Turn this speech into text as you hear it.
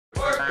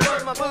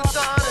put my boots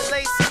on and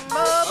lace them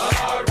up.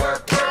 Hard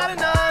work, not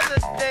another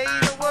day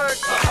to work.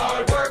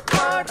 Hard work,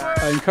 hard work.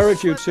 I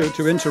encourage you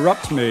to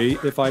interrupt me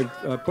if I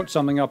put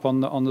something up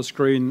on the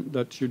screen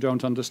that you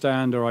don't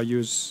understand, or I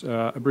use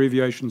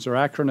abbreviations or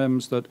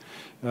acronyms that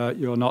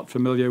you're not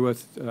familiar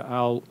with.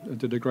 Al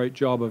did a great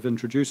job of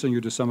introducing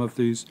you to some of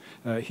these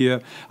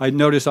here. I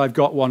notice I've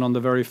got one on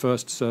the very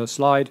first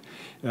slide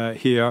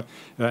here,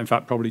 in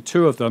fact probably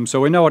two of them.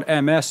 So we know what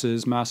MS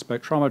is, mass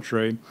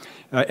spectrometry.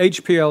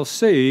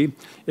 HPLC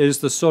is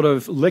the sort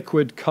of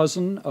liquid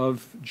cousin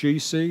of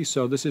GC,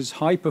 so this is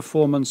high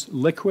performance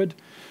liquid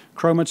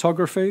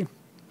chromatography.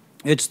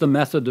 It's the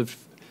method of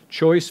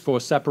choice for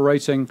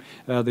separating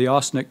the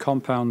arsenic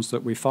compounds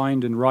that we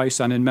find in rice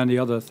and in many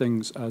other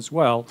things as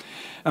well.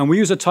 And we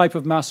use a type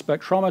of mass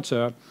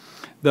spectrometer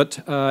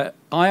that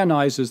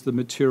ionizes the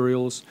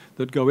materials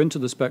that go into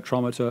the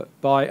spectrometer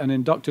by an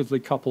inductively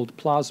coupled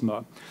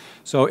plasma.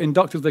 So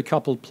inductively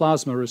coupled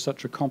plasma is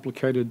such a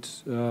complicated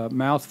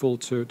mouthful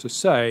to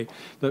say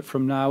that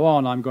from now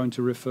on I'm going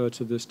to refer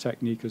to this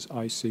technique as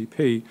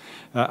ICP.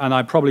 And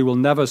I probably will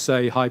never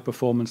say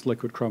high-performance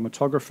liquid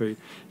chromatography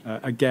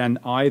again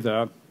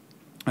either.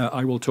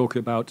 I will talk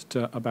about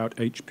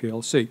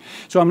HPLC.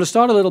 So I'm going to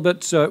start a little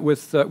bit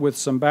with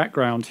some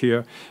background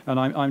here, and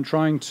I'm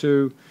trying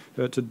to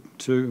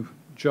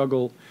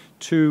juggle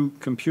two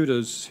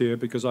computers here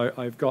because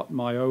I've got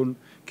my own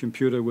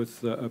computer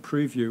with a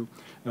preview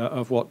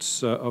of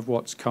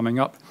what's coming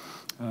up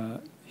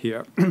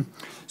here.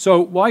 So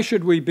why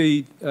should we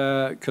be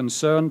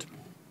concerned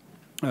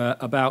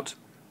about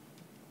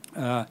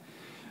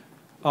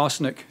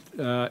arsenic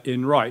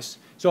in rice?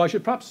 So I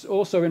should perhaps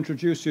also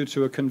introduce you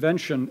to a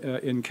convention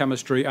in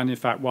chemistry, and in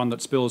fact one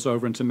that spills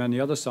over into many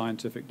other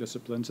scientific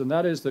disciplines, and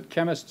that is that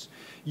chemists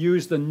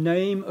use the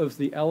name of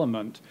the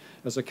element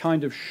as a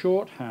kind of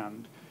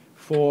shorthand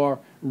for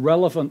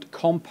relevant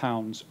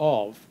compounds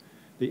of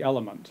the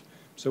element.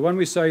 So when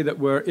we say that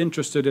we're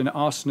interested in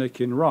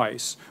arsenic in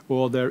rice,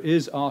 or there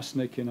is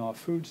arsenic in our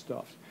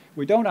foodstuffs,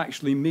 we don't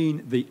actually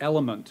mean the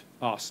element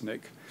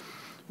arsenic,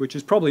 which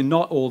is probably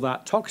not all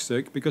that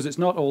toxic because it's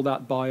not all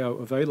that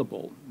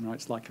bioavailable. Right?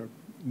 It's like a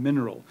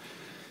mineral,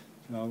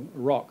 a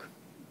rock.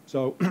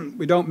 So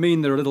we don't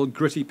mean there are little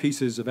gritty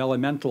pieces of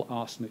elemental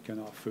arsenic in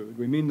our food.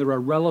 We mean there are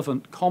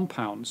relevant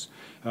compounds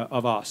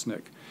of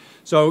arsenic.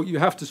 So you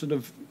have to sort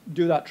of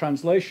do that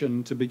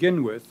translation to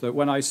begin with, that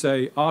when I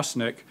say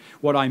arsenic,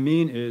 what I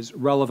mean is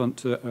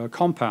relevant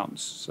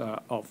compounds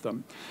of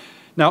them.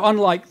 Now,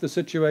 unlike the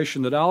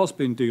situation that Al's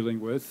been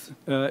dealing with,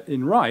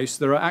 in rice,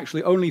 there are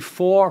actually only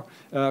 4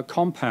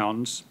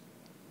 compounds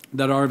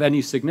that are of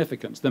any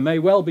significance. There may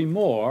well be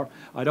more.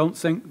 I don't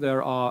think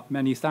there are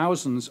many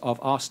thousands of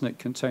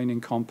arsenic-containing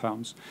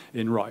compounds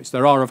in rice.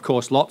 There are, of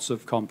course, lots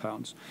of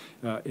compounds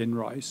in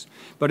rice.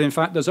 But in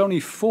fact, there's only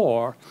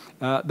 4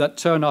 that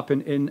turn up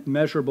in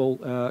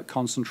measurable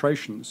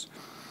concentrations.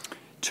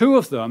 2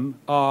 of them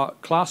are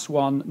class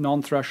 1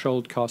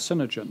 non-threshold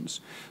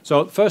carcinogens.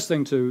 So the first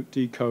thing to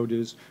decode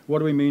is, what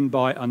do we mean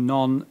by a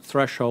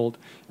non-threshold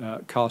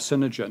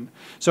carcinogen?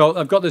 So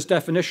I've got this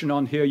definition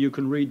on here. You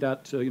can read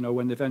that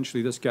when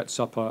eventually this gets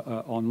up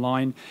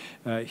online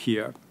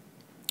here.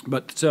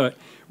 But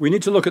we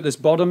need to look at this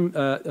bottom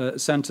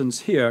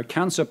sentence here.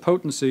 Cancer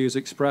potency is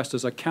expressed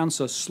as a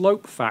cancer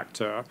slope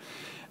factor,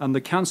 and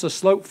the cancer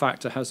slope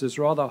factor has this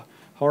rather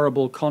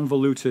horrible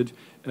convoluted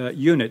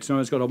unit. So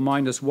it's got a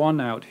 -1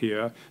 out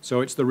here,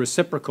 so it's the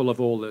reciprocal of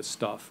all this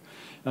stuff.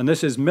 And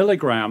this is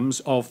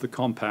milligrams of the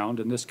compound,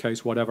 in this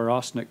case whatever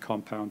arsenic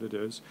compound it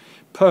is,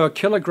 per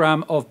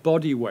kilogram of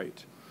body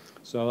weight.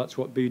 So that's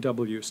what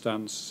BW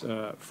stands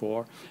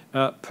for,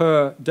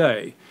 per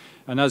day.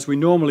 And as we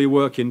normally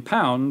work in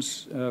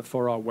pounds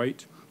for our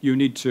weight, you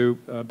need to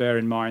bear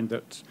in mind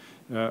that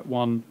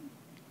 1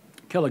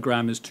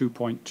 kilogram is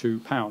 2.2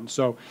 pounds.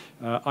 So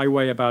I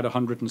weigh about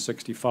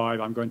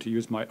 165. I'm going to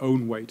use my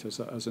own weight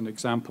as an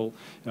example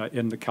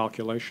in the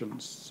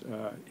calculations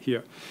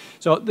here.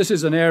 So this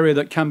is an area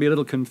that can be a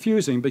little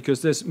confusing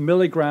because this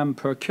milligram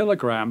per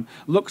kilogram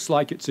looks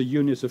like it's a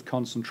unit of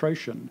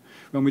concentration.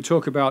 When we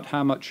talk about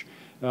how much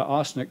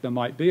arsenic there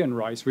might be in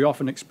rice, we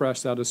often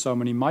express that as so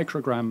many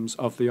micrograms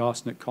of the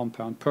arsenic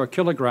compound per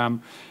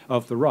kilogram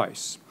of the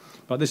rice.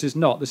 But this is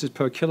not. This is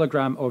per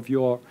kilogram of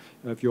your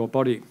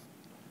body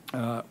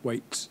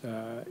weight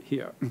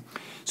here.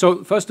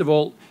 So first of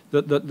all,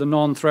 the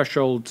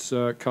non-threshold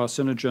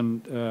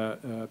carcinogen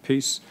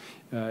piece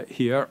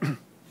here.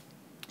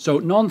 So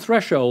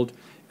non-threshold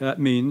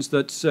means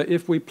that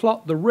if we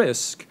plot the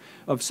risk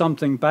of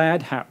something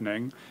bad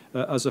happening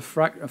as a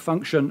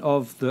function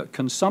of the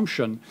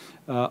consumption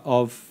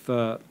of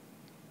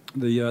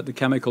the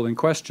chemical in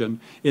question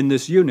in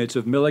this unit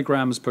of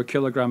milligrams per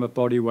kilogram of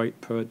body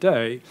weight per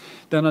day,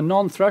 then a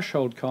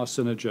non-threshold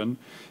carcinogen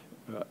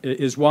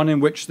is one in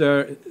which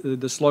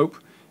the slope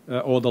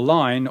or the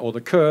line or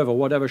the curve or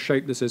whatever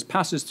shape this is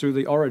passes through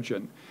the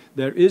origin.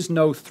 There is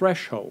no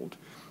threshold,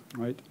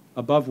 right,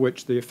 above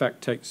which the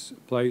effect takes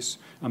place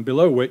and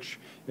below which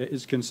it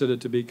is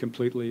considered to be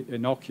completely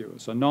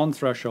innocuous. A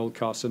non-threshold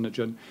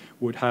carcinogen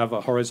would have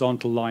a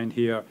horizontal line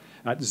here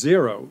at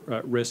zero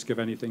risk of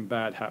anything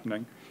bad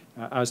happening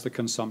as the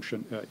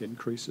consumption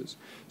increases.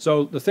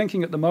 So the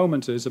thinking at the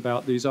moment is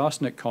about these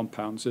arsenic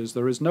compounds is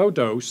there is no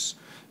dose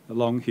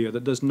along here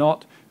that does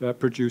not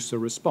produce a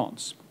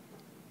response.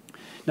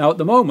 Now, at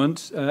the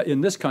moment, in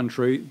this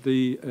country,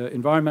 the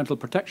Environmental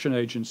Protection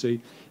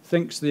Agency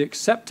thinks the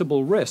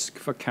acceptable risk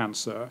for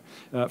cancer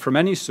from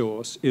any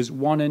source is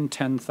 1 in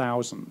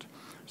 10,000.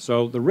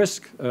 So the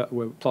risk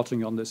we're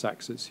plotting on this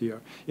axis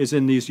here is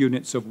in these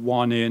units of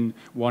 1 in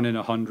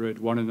 100,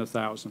 1 in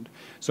 1,000.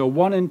 So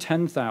 1 in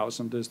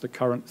 10,000 is the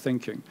current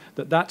thinking,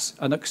 that that's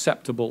an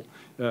acceptable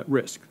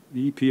risk.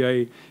 The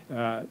EPA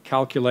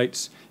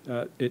calculates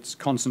its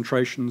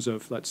concentrations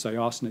of, let's say,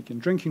 arsenic in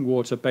drinking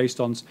water based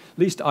on at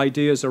least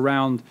ideas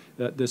around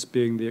this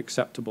being the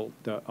acceptable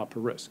upper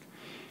risk.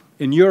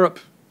 In Europe,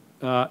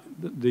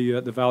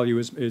 the value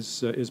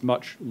is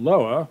much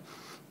lower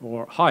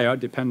or higher,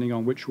 depending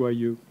on which way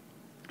you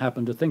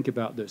happen to think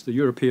about this. The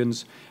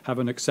Europeans have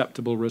an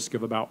acceptable risk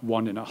of about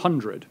 1 in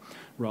 100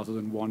 rather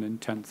than 1 in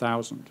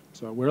 10,000.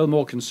 So we're a little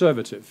more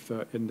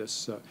conservative in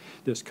this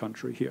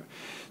country here.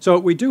 So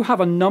we do have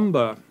a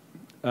number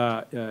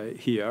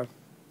here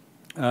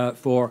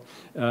for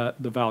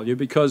the value,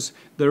 because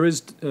there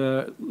is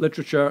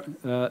literature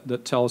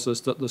that tells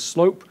us that the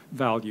slope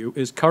value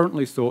is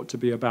currently thought to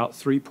be about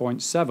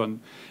 3.7,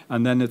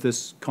 and then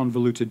this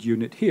convoluted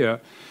unit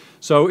here.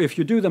 So if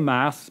you do the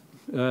math,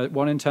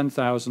 1 in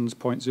 10,000 is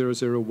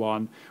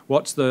 0.001.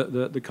 What's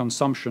the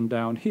consumption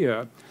down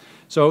here?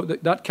 So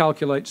that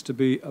calculates to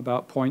be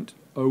about 0.03,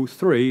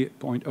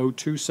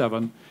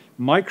 0.027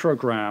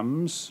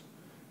 micrograms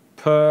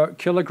per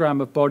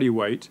kilogram of body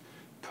weight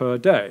per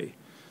day.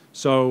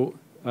 So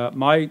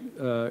my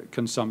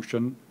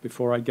consumption,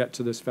 before I get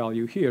to this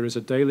value here, is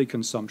a daily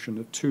consumption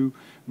of 2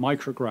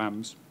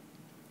 micrograms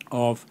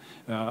of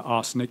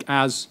arsenic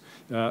as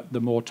the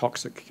more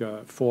toxic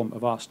form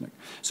of arsenic.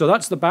 So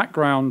that's the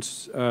background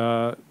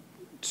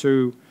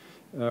to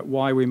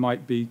why we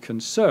might be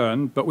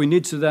concerned, but we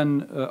need to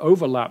then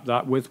overlap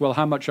that with, well,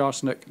 how much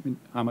arsenic,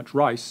 how much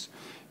rice,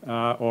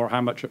 or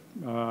how much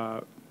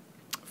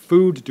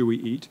food do we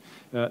eat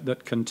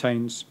that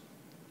contains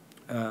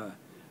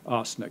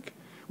arsenic?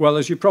 Well,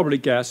 as you probably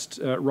guessed,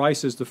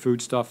 rice is the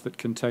foodstuff that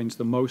contains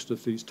the most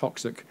of these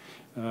toxic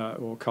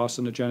or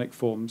carcinogenic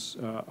forms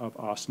of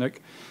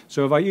arsenic.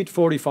 So if I eat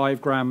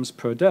 45 grams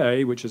per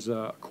day, which is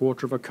a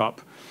quarter of a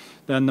cup,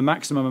 then the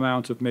maximum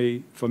amount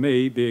for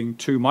me being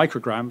 2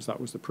 micrograms,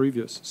 that was the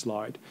previous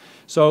slide.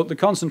 So the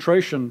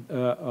concentration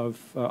of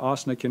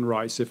arsenic in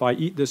rice, if I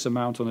eat this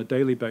amount on a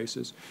daily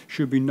basis,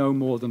 should be no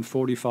more than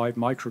 45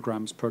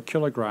 micrograms per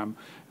kilogram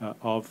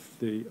of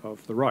the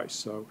rice,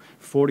 so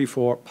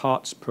 44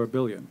 parts per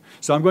billion.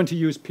 So I'm going to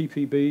use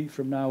ppb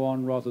from now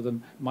on rather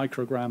than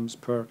micrograms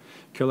per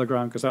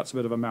kilogram, because that's a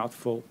bit of a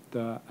mouthful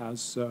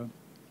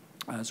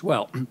as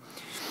well.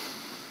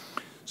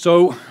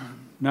 So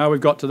now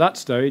we've got to that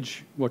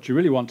stage, what you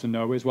really want to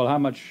know is, well, how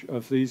much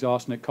of these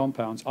arsenic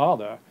compounds are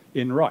there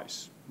in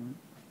rice?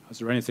 Is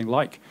there anything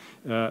like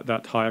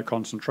that higher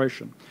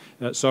concentration?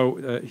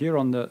 So here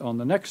on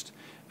the next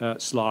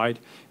slide,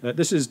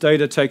 this is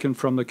data taken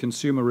from the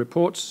Consumer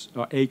Reports,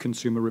 a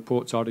Consumer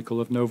Reports article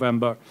of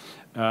November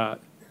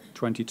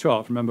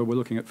 2012. Remember, we're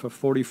looking at for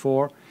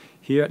 44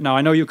 here. Now,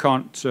 I know you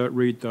can't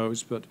read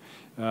those, but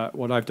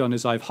what I've done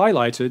is I've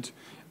highlighted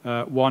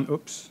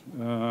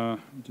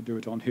to do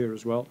it on here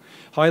as well,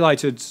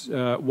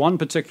 highlighted one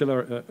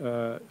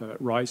particular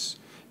rice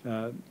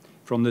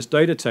from this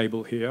data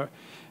table here,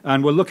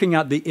 and we're looking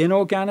at the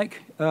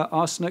inorganic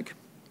arsenic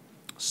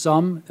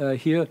sum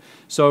here.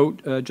 So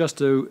just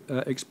to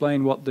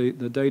explain what the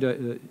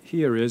data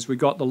here is, we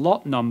got the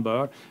lot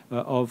number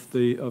of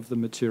the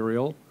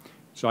material,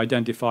 so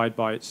identified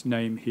by its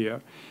name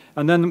here.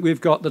 And then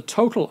we've got the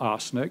total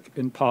arsenic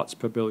in parts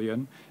per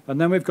billion,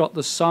 and then we've got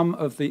the sum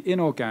of the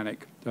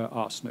inorganic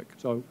arsenic.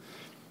 So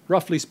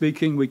roughly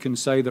speaking, we can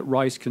say that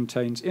rice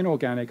contains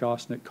inorganic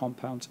arsenic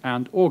compounds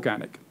and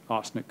organic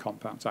arsenic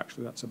compounds.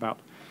 Actually, that's about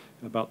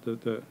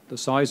the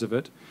size of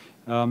it.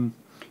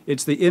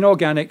 It's the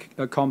inorganic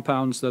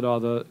compounds that are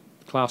the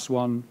class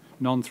 1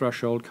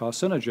 non-threshold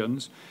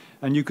carcinogens.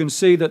 And you can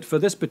see that for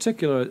this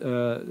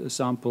particular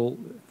sample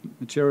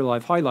material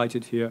I've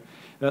highlighted here,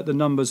 the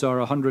numbers are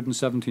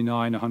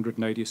 179,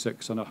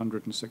 186, and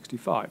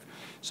 165.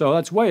 So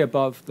that's way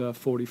above the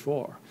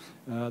 44.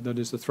 That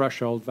is the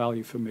threshold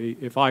value for me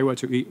if I were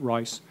to eat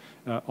rice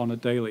on a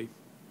daily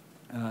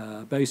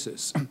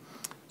basis.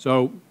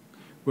 So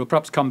we'll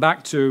perhaps come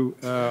back to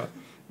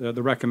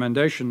the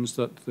recommendations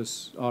that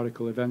this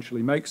article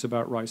eventually makes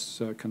about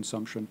rice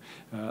consumption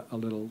a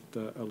little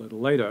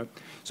later.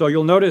 So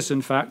you'll notice,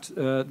 in fact,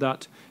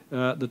 that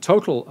the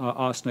total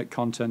arsenic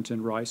content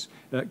in rice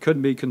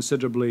could be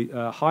considerably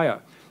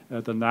higher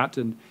than that.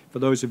 And for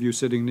those of you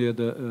sitting near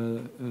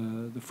the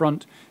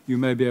front, you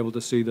may be able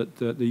to see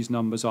that these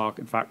numbers are,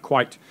 in fact,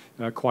 quite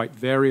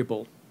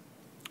variable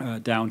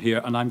down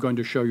here, and I'm going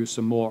to show you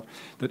some more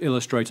that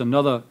illustrate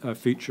another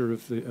feature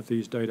of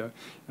these data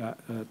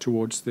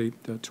towards the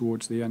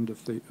end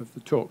of the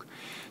talk.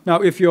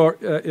 Now, if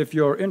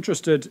you're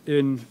interested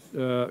in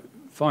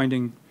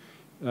finding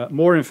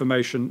more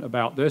information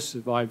about this,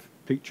 if I've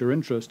piqued your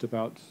interest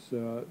about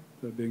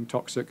there being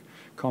toxic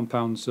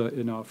compounds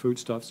in our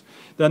foodstuffs,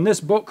 then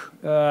this book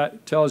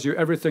tells you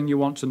everything you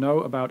want to know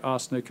about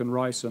arsenic and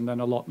rice, and then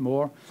a lot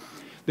more.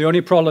 The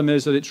only problem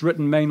is that it's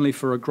written mainly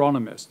for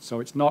agronomists, so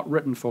it's not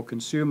written for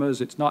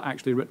consumers. It's not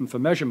actually written for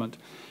measurement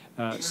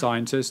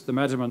scientists. The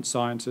measurement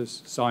science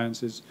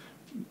is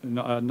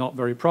not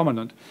very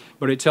prominent,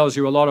 but it tells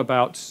you a lot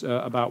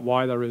about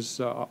why there is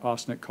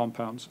arsenic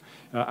compounds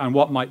and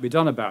what might be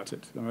done about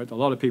it. All right? A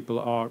lot of people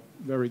are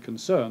very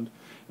concerned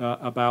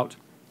about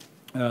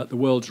the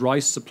world's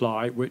rice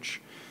supply,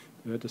 which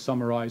to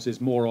summarize, is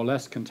more or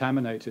less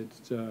contaminated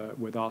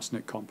with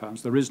arsenic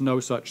compounds. There is no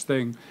such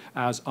thing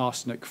as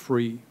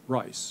arsenic-free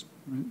rice.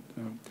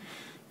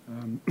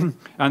 Right?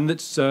 And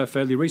it's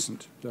fairly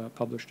recent,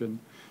 published in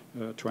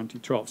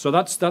 2012. So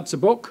that's a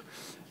book.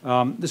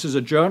 This is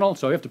a journal,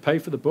 so you have to pay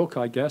for the book,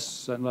 I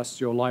guess,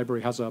 unless your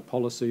library has a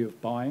policy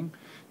of buying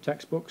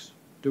textbooks.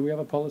 Do we have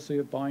a policy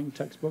of buying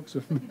textbooks?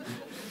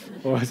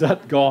 Or is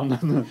that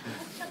gone?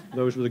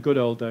 Those were the good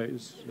old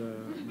days,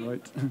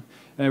 right?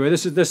 Anyway,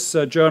 this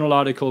journal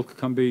article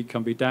can be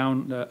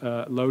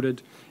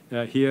downloaded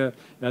here.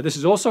 This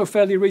is also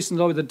fairly recent,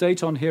 though. The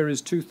date on here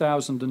is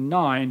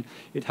 2009.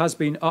 It has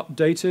been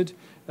updated.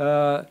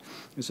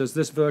 It says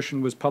this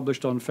version was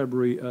published on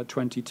February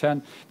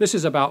 2010. This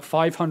is about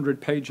 500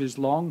 pages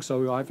long,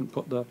 so I haven't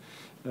put the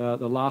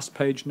last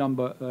page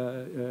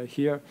number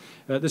here.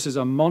 This is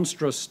a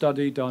monstrous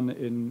study done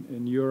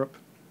in Europe.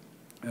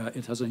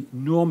 It has an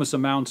enormous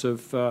amount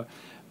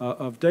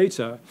of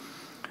data,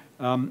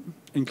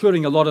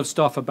 including a lot of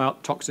stuff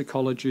about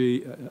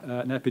toxicology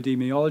and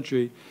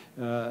epidemiology,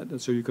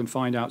 so you can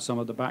find out some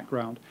of the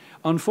background.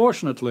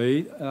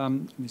 Unfortunately,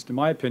 at least in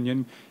my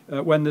opinion,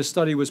 when this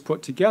study was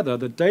put together,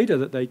 the data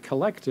that they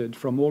collected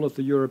from all of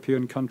the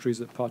European countries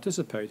that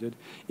participated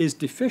is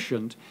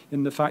deficient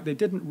in the fact they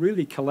didn't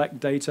really collect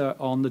data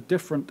on the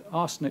different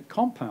arsenic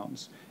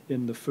compounds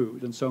in the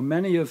food. And so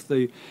many of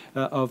the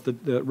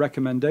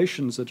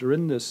recommendations that are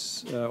in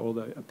this, or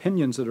the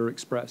opinions that are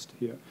expressed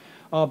here,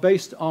 are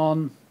based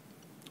on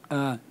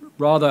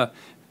rather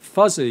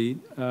fuzzy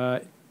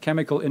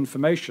chemical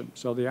information.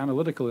 So the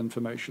analytical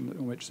information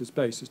on which it's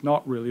based is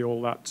not really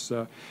all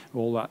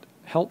that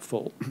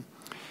helpful.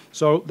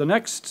 So the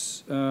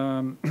next,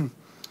 all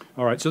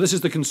right, so this is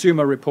the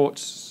Consumer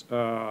Reports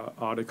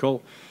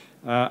article.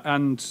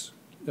 And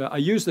I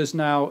use this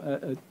now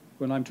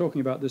when I'm talking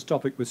about this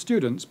topic with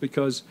students,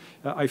 because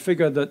I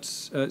figure that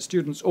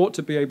students ought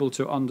to be able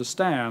to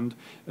understand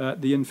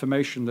the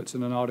information that's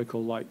in an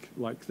article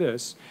like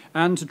this,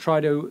 and to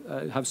try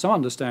to have some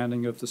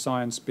understanding of the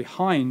science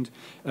behind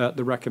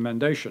the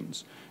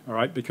recommendations. All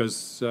right,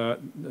 because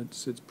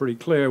it's pretty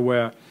clear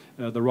where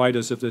the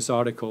writers of this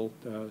article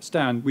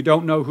stand. We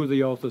don't know who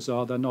the authors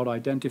are. They're not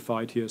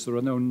identified here, so there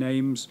are no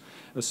names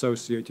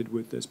associated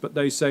with this. But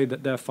they say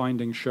that their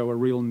findings show a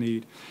real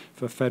need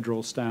for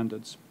federal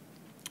standards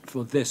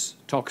for this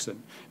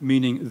toxin,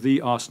 meaning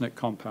the arsenic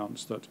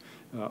compounds that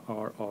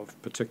are of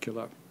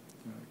particular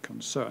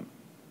concern.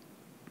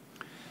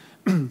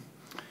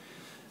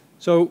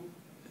 So,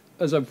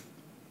 as I've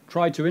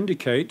tried to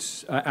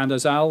indicate, and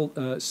as Al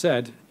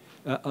said,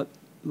 a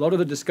lot of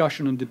the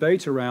discussion and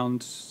debate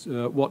around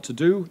what to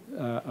do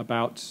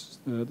about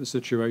the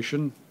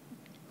situation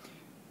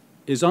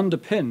is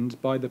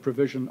underpinned by the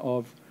provision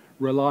of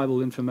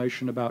reliable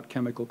information about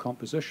chemical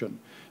composition.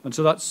 And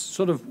so that's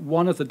sort of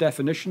one of the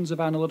definitions of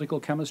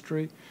analytical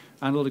chemistry.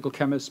 Analytical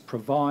chemists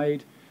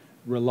provide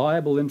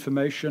reliable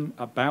information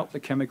about the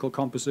chemical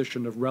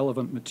composition of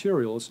relevant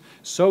materials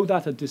so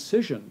that a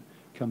decision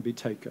can be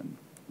taken.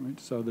 Right?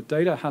 So the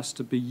data has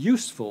to be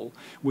useful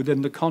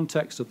within the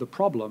context of the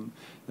problem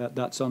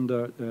that's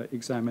under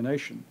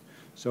examination.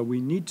 So we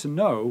need to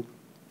know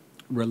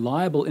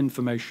reliable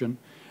information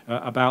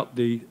about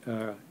the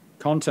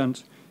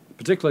content,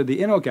 particularly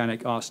the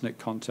inorganic arsenic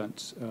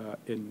content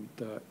in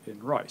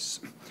rice.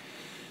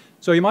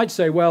 So you might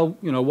say, well,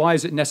 you know, why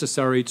is it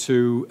necessary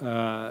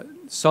to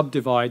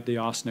subdivide the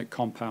arsenic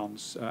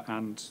compounds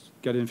and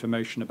get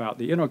information about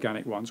the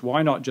inorganic ones?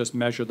 Why not just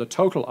measure the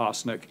total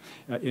arsenic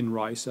in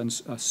rice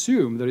and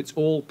assume that it's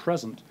all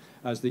present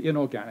as the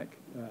inorganic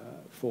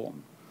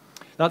form?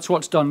 That's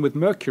what's done with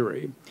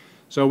mercury.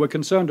 So we're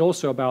concerned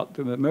also about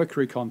the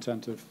mercury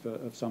content of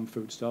some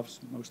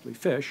foodstuffs, mostly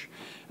fish.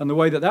 And the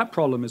way that that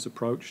problem is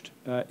approached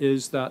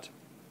is that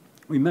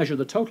we measure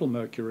the total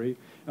mercury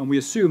and we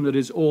assume that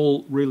it's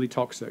all really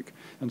toxic.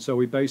 And so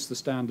we base the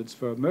standards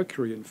for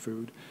mercury in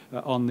food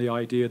on the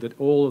idea that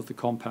all of the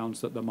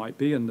compounds that there might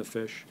be in the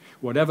fish,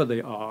 whatever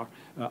they are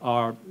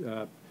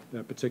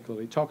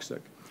particularly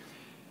toxic.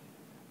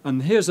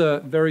 And here's a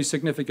very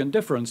significant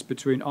difference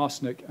between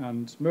arsenic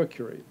and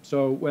mercury.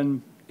 So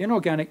when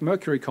inorganic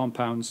mercury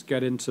compounds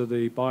get into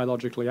the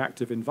biologically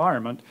active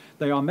environment,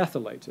 they are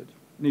methylated.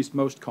 At least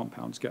most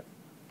compounds get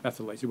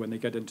methylated when they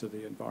get into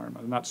the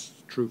environment, and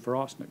that's true for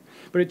arsenic.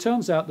 But it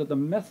turns out that the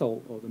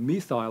methyl or the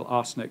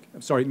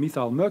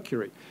methyl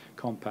mercury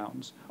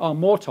compounds are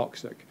more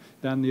toxic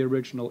than the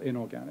original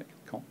inorganic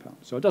compound.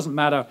 So it doesn't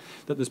matter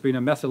that there's been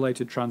a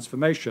methylated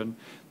transformation,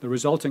 the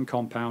resulting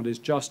compound is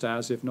just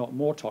as, if not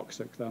more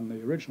toxic than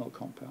the original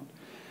compound.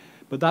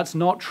 But that's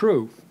not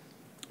true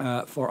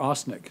for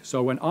arsenic.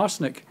 So when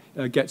arsenic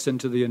gets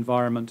into the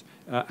environment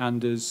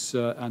and is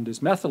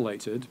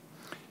methylated,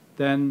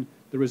 then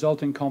the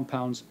resulting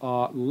compounds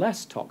are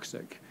less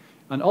toxic,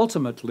 and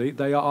ultimately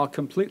they are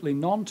completely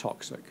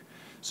non-toxic.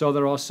 So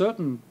there are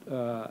certain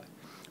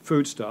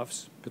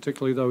foodstuffs,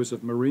 particularly those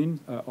of marine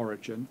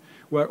origin,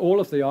 where all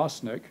of the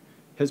arsenic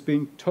has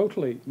been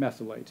totally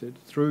methylated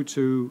through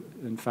to,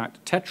 in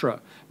fact,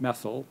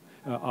 tetramethyl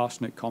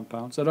arsenic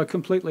compounds that are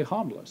completely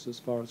harmless as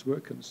far as we're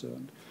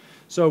concerned.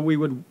 So we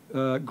would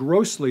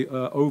grossly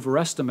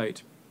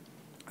overestimate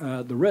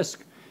the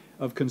risk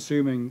of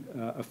consuming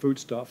a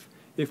foodstuff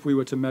if we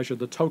were to measure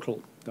the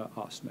total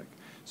arsenic.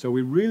 So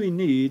we really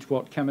need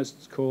what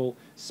chemists call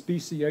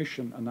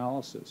speciation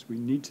analysis. We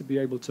need to be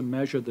able to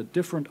measure the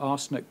different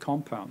arsenic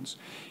compounds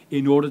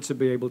in order to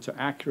be able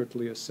to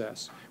accurately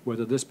assess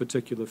whether this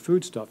particular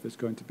foodstuff is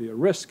going to be a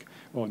risk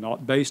or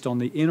not based on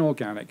the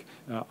inorganic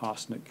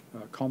arsenic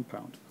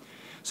compound.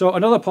 So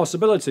another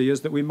possibility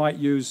is that we might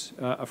use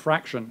a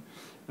fraction,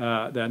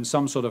 then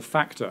some sort of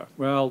factor.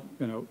 Well,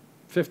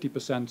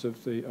 50%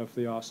 of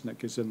the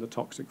arsenic is in the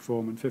toxic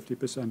form and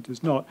 50%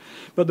 is not.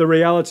 But the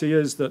reality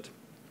is that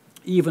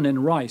even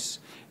in rice,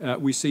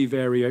 we see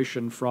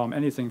variation from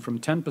anything from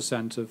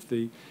 10% of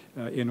the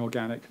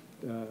inorganic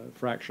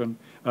fraction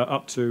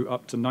up to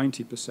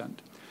 90%.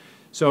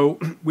 So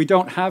we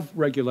don't have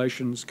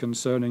regulations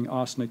concerning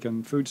arsenic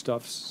and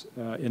foodstuffs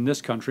in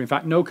this country. In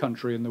fact, no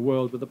country in the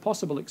world, with the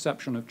possible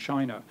exception of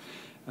China,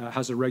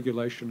 has a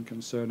regulation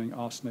concerning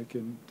arsenic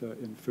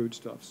in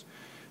foodstuffs.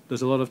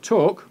 There's a lot of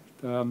talk,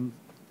 and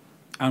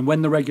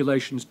when the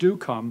regulations do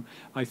come,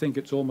 I think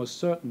it's almost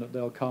certain that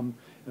they'll come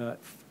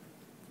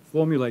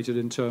formulated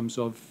in terms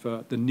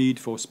of the need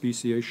for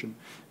speciation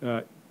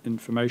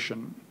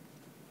information.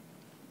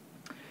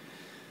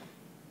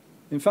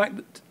 In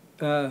fact,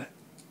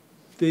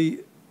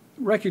 the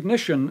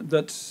recognition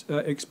that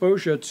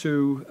exposure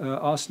to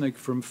arsenic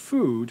from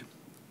food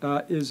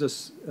is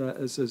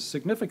a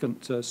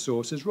significant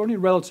source is only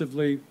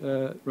relatively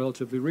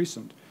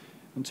recent.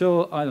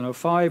 Until, I don't know,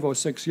 5 or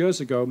 6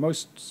 years ago,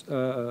 most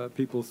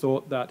people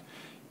thought that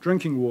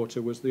drinking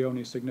water was the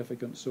only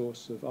significant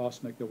source of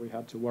arsenic that we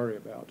had to worry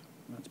about.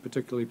 That's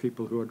particularly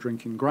people who are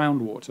drinking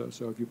groundwater.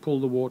 So if you pull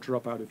the water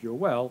up out of your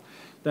well,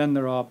 then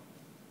there are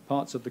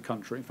parts of the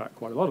country, in fact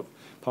quite a lot of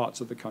parts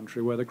of the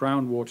country, where the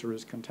groundwater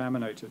is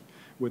contaminated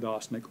with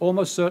arsenic,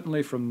 almost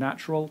certainly from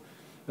natural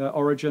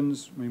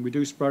origins. I mean, we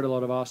do spread a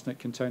lot of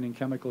arsenic-containing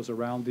chemicals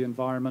around the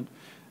environment.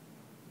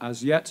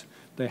 As yet,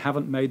 they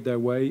haven't made their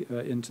way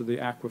into the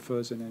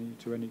aquifers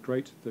to any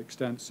great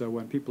extent. So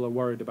when people are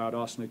worried about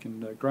arsenic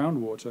in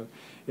groundwater,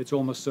 it's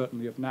almost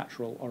certainly of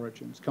natural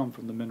origins, come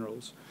from the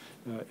minerals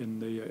in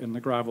the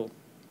gravel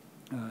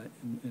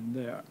in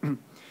there.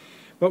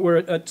 But we're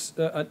at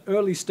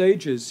early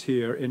stages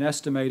here in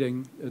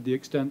estimating the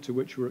extent to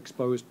which we're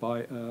exposed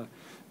by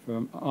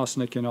from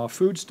arsenic in our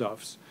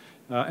foodstuffs.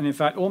 And in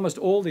fact, almost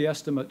all the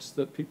estimates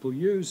that people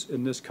use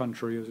in this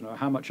country, is,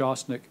 how much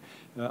arsenic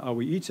are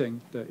we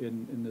eating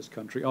in this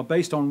country, are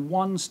based on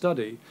one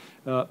study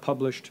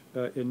published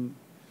in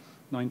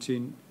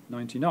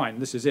 1999.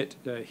 This is it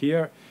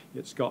here.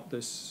 It's got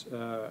this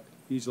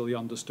easily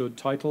understood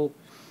title.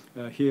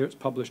 Here it's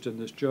published in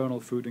this journal,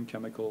 Food and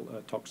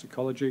Chemical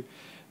Toxicology.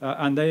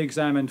 And they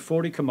examined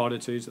 40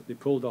 commodities that they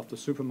pulled off the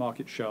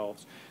supermarket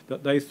shelves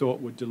that they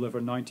thought would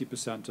deliver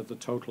 90% of the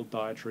total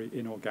dietary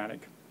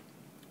inorganic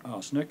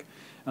arsenic.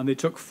 And they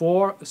took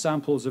 4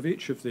 samples of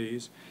each of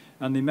these,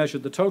 and they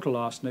measured the total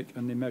arsenic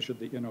and they measured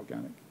the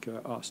inorganic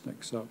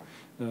arsenic. So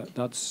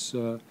that's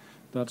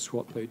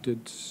what they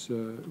did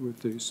with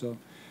these. So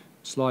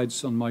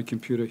slides on my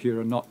computer here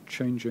are not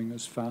changing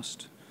as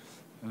fast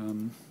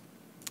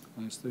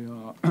as they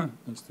are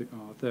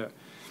there.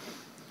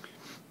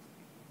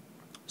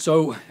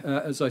 So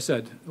as I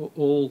said,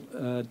 all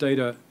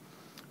data,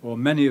 or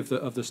many of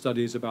the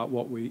studies about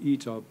what we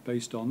eat are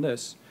based on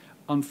this.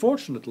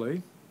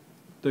 Unfortunately,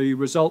 the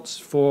results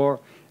for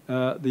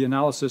the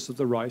analysis of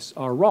the rice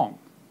are wrong.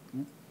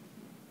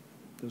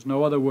 There's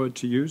no other word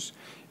to use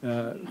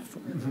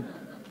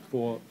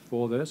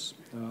for this.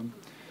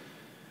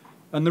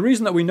 And the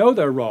reason that we know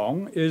they're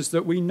wrong is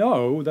that we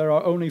know there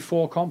are only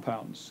 4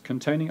 compounds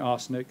containing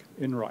arsenic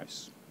in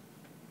rice.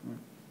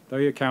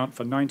 They account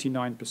for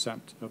 99%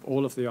 of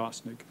all of the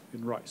arsenic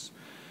in rice.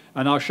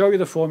 And I'll show you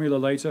the formula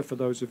later for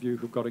those of you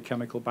who've got a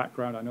chemical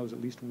background. I know there's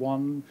at least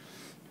one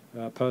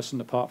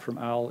person apart from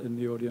Al in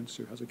the audience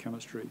who has a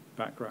chemistry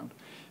background.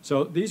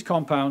 So these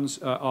compounds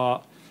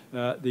are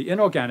the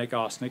inorganic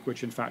arsenic,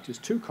 which in fact is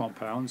 2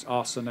 compounds,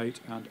 arsenate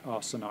and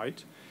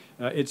arsenite.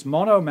 It's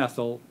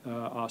monomethyl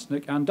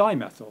arsenic and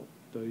dimethyl,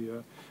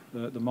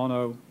 the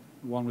mono,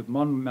 one with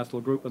one methyl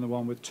group and the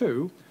one with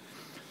 2.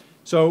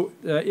 So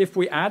if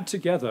we add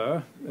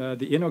together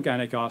the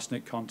inorganic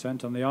arsenic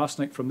content and the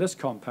arsenic from this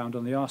compound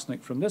and the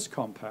arsenic from this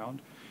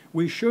compound,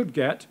 we should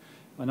get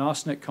an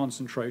arsenic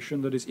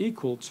concentration that is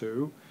equal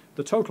to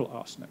the total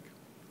arsenic.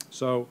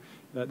 So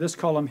this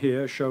column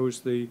here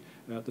shows the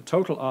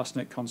total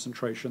arsenic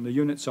concentration. The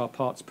units are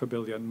parts per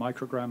billion,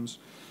 micrograms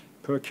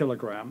per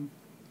kilogram.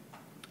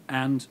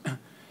 And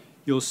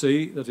you'll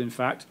see that, in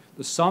fact,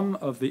 the sum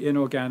of the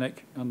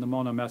inorganic and the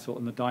monomethyl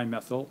and the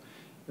dimethyl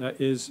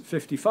is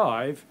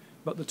 55,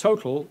 but the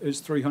total is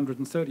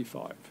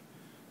 335.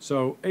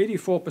 So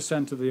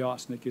 84% of the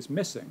arsenic is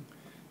missing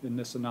in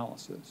this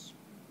analysis.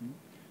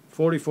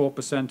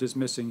 44% is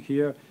missing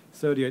here,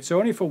 38. So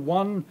only for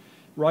one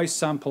rice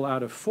sample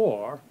out of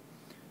 4,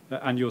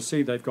 and you'll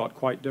see they've got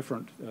quite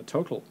different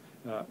total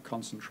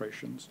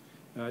concentrations,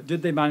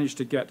 did they manage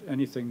to get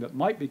anything that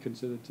might be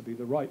considered to be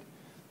the right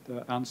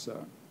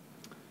answer.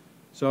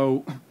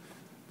 So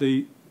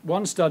the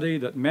one study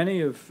that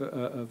many of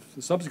the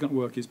subsequent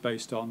work is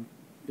based on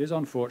is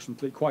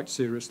unfortunately quite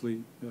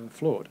seriously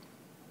flawed.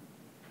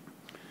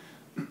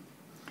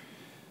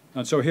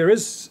 And so here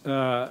is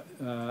a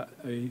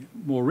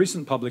more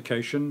recent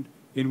publication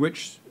in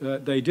which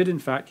they did in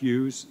fact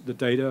use the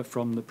data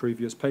from the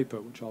previous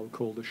paper, which I'll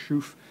call the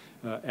Schoof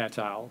et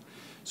al.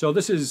 So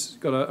this has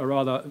got a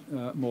rather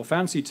more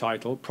fancy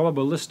title,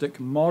 Probabilistic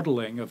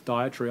Modeling of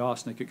Dietary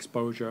Arsenic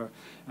Exposure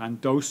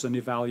and Dose and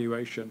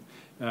Evaluation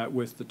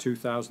with the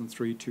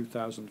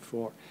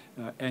 2003-2004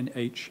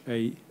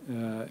 NHAES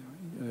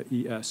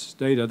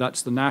data.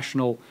 That's the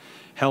National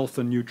Health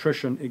and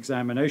Nutrition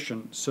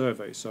Examination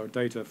Survey, so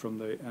data from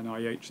the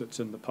NIH that's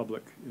in the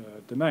public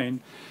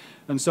domain.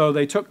 And so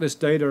they took this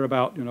data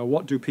about,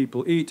 what do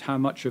people eat, how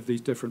much of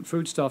these different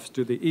foodstuffs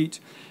do they eat,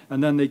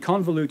 and then they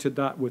convoluted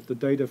that with the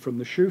data from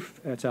the Schoof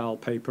et al.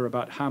 Paper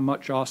about how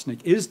much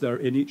arsenic is there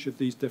in each of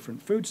these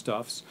different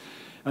foodstuffs.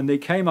 And they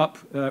came up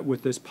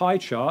with this pie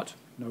chart,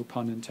 no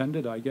pun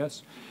intended, I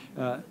guess,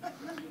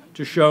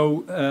 to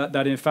show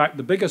that, in fact,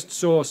 the biggest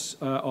source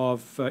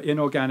of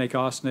inorganic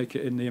arsenic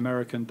in the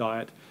American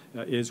diet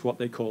is what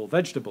they call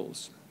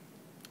vegetables.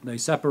 They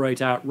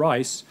separate out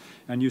rice,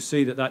 and you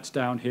see that that's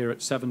down here at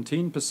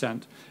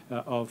 17%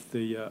 of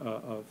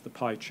the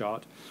pie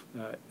chart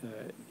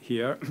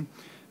here.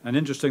 And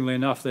interestingly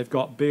enough, they've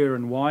got beer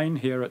and wine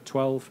here at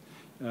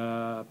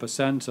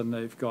 12%, and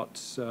they've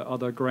got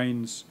other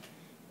grains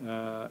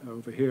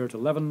over here at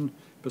 11%.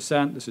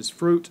 This is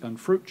fruit and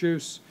fruit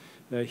juice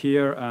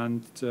here,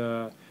 and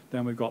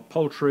then we've got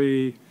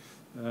poultry,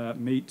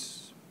 meat,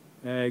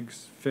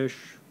 eggs,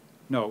 fish.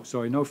 No,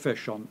 sorry, no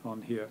fish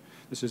on here.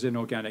 This is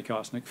inorganic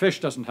arsenic. Fish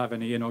doesn't have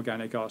any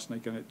inorganic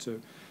arsenic in it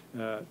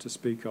to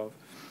speak of,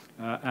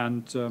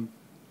 and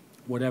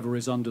whatever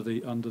is under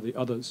the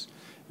others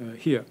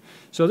here.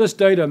 So this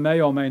data may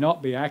or may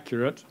not be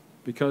accurate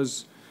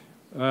because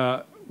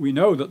we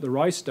know that the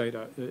rice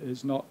data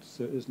is not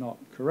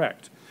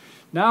correct.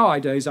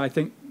 Nowadays, I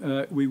think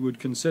we would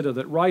consider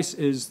that rice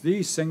is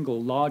the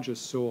single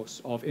largest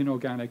source of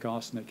inorganic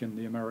arsenic in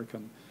the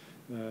American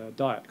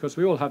diet, because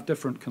we all have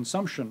different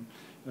consumption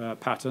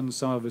patterns.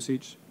 Some of us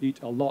eat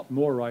a lot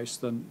more rice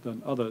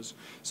than others.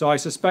 So I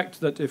suspect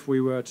that if we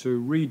were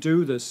to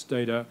redo this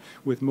data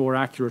with more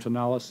accurate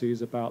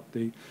analyses about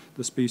the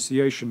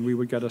speciation, we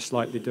would get a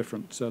slightly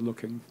different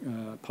looking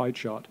pie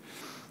chart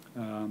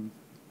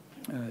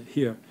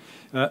here.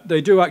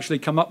 They do actually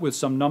come up with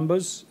some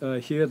numbers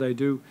here. They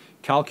do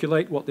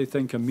calculate what they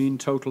think a mean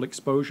total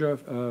exposure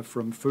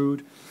from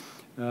food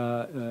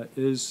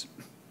is,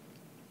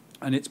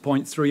 and it's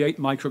 0.38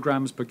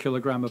 micrograms per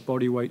kilogram of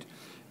body weight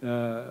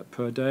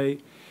per day.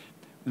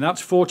 And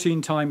that's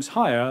 14 times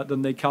higher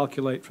than they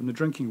calculate from the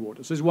drinking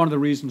water. So this is one of the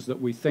reasons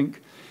that we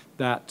think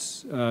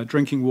that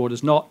drinking water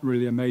is not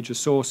really a major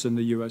source in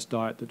the US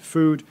diet, that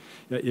food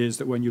is,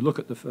 that when you look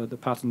at the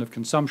pattern of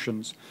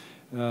consumptions,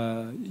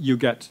 you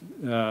get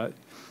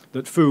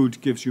that food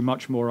gives you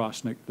much more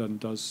arsenic than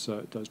does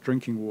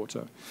drinking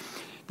water.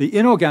 The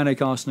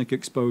inorganic arsenic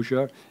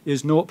exposure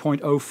is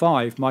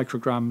 0.05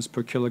 micrograms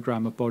per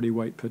kilogram of body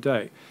weight per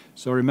day.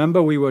 So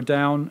remember, we were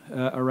down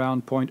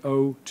around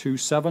 0.027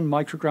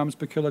 micrograms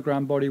per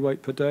kilogram body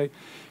weight per day,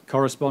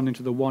 corresponding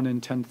to the 1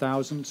 in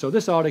 10,000. So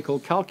this article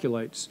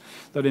calculates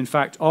that, in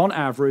fact, on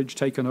average,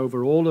 taken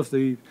over all of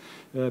the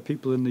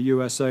people in the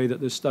USA that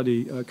this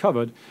study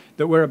covered,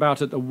 that we're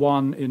about at the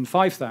 1 in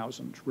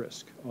 5,000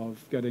 risk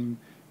of getting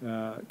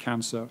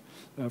cancer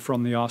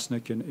from the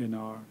arsenic in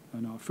our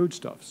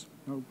foodstuffs.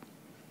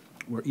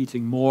 We're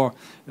eating more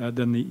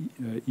than the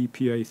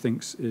EPA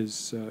thinks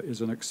is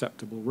an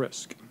acceptable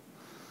risk.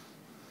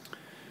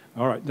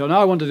 All right. Now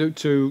I want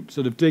to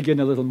sort of dig in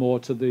a little more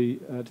to the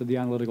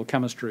analytical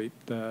chemistry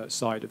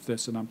side of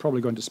this, and I'm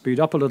probably going to speed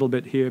up a little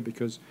bit here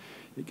because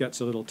it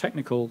gets a little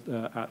technical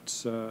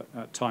at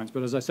times.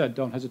 But as I said,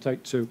 don't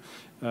hesitate to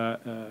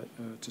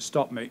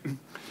stop me.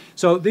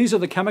 So these are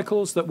the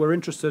chemicals that we're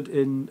interested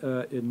in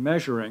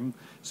measuring.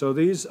 So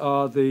these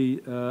are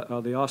the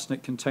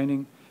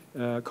arsenic-containing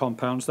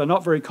compounds. They're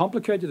not very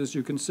complicated, as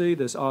you can see.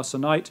 There's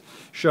arsenite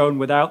shown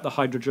without the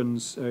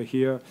hydrogens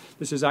here.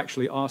 This is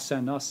actually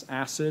arsenous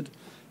acid,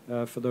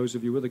 for those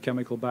of you with a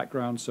chemical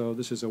background. So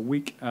this is a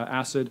weak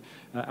acid,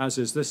 as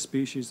is this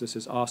species. This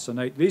is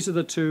arsenate. These are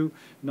the two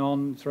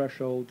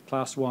non-threshold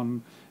class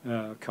 1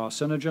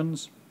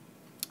 carcinogens.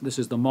 This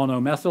is the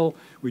monomethyl.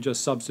 We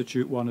just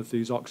substitute one of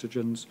these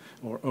oxygens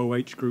or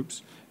OH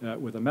groups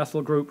with a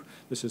methyl group.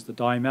 This is the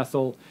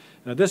dimethyl.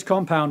 This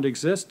compound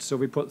exists, so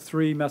we put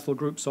 3 methyl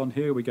groups on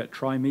here. We get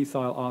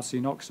trimethyl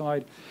arsine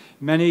oxide.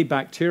 Many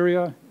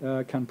bacteria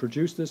can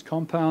produce this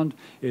compound.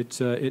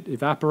 It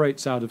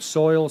evaporates out of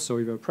soil, so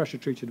we have a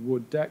pressure-treated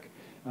wood deck,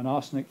 and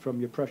arsenic from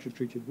your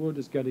pressure-treated wood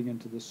is getting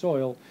into the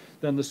soil.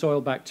 Then the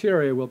soil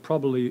bacteria will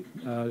probably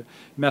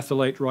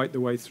methylate right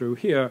the way through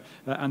here,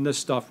 and this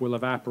stuff will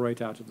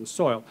evaporate out of the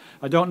soil.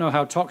 I don't know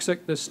how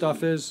toxic this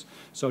stuff is,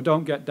 so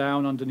don't get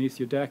down underneath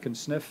your deck and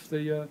sniff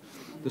the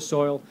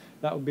soil.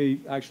 That would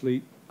be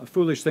actually a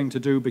foolish thing to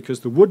do, because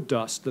the wood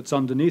dust that's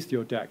underneath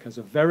your deck has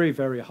a very,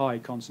 very high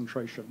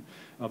concentration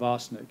of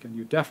arsenic, and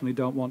you definitely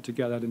don't want to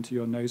get that into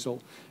your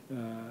nasal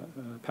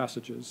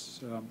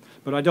passages.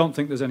 But I don't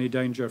think there's any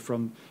danger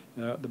from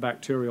the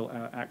bacterial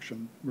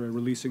action. We're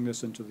releasing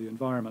this into the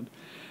environment.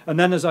 And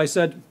then, as I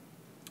said,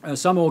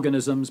 some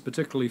organisms,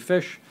 particularly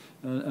fish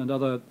and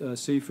other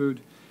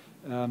seafood,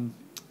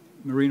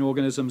 marine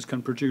organisms can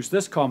produce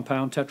this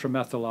compound,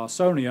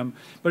 tetramethylarsonium,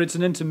 but it's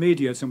an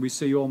intermediate, and we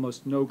see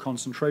almost no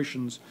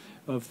concentrations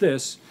of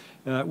this.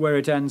 Where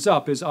it ends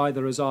up is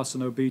either as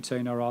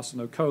arsenobutane or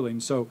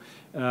arsencholine. So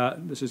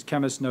this is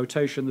chemist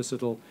notation. This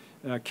little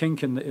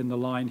kink in the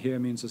line here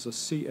means there's a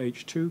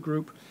CH2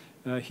 group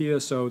here.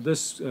 So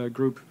this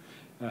group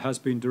has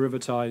been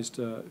derivatized.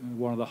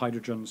 One of the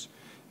hydrogens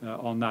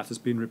on that has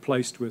been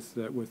replaced with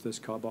this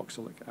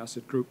carboxylic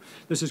acid group.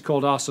 This is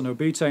called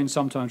arsenobutane,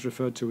 sometimes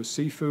referred to as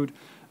seafood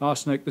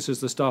arsenic. This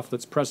is the stuff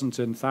that's present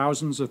in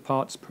thousands of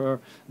parts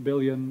per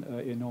billion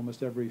in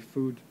almost every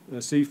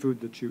seafood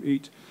that you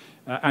eat.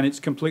 And it's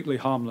completely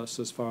harmless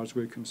as far as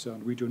we're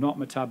concerned. We do not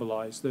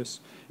metabolize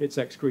this. It's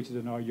excreted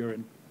in our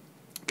urine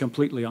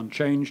completely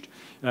unchanged.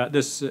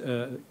 This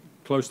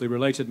closely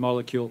related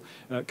molecule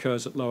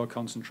occurs at lower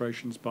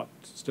concentrations, but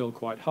still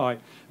quite high.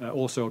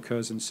 Also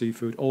occurs in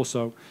seafood,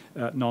 also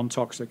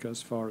non-toxic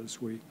as far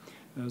as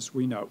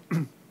we know.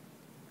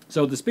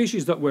 So the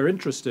species that we're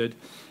interested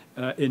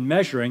in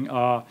measuring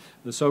are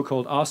the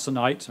so-called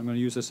arsenite. I'm going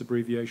to use this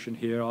abbreviation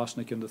here: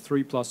 arsenic in the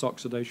 3+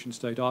 oxidation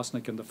state,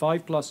 arsenic in the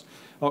 5+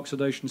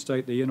 oxidation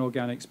state, the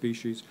inorganic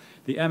species,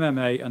 the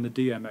MMA, and the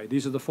DMA.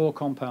 These are the 4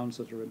 compounds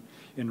that are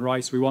in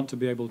rice. We want to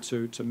be able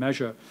to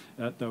measure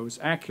those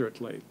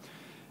accurately.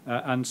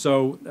 And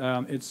so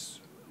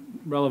it's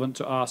relevant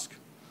to ask,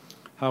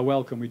 how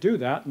well can we do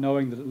that,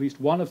 knowing that at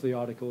least one of the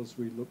articles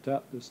we looked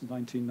at, this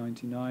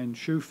 1999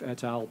 Schuf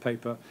et al.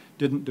 Paper,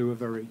 didn't do a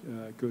very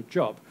good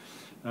job.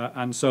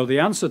 And so the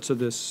answer to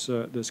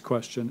this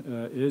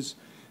question is,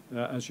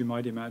 as you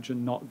might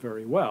imagine, not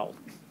very well.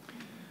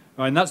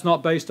 And that's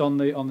not based on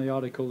the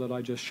article that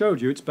I just showed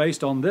you. It's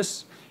based on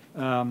this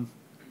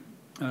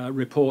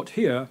report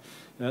here.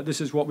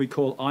 This is what we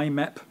call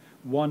IMEP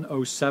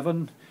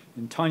 107.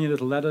 In tiny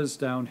little letters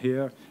down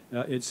here,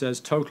 it says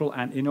total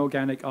and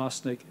inorganic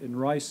arsenic in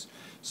rice.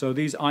 So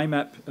these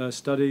IMEP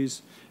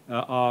studies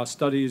are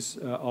studies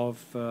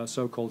of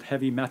so-called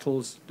heavy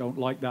metals. Don't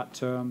like that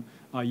term.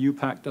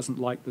 IUPAC doesn't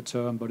like the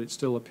term, but it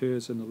still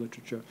appears in the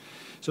literature.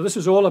 So this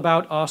is all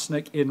about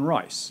arsenic in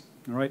rice,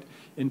 all right?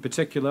 In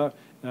particular,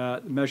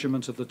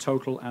 measurement of the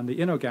total and the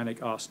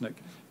inorganic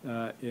arsenic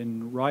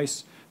in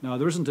rice. Now,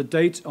 there isn't a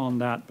date on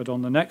that, but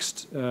on the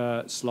next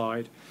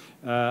slide,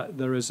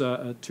 there is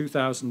a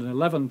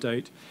 2011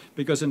 date,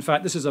 because in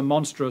fact this is a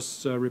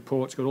monstrous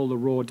report. It's got all the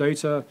raw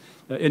data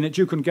in it.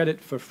 You can get it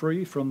for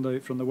free from the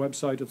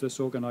website of this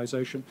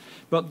organization.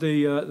 But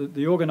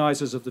the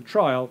organizers of the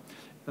trial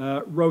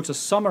wrote a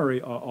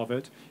summary of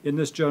it in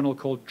this journal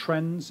called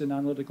Trends in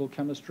Analytical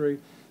Chemistry.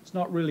 It's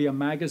not really a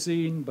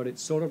magazine, but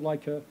it's sort of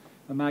like a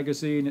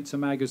magazine. It's a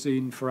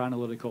magazine for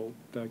analytical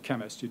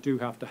chemists. You do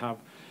have to have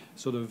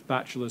sort of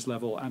bachelor's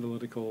level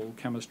analytical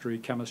chemistry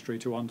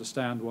to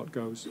understand what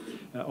goes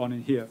on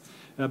in here.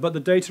 But the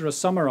data are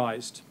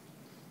summarized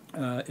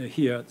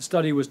here. The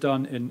study was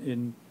done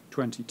in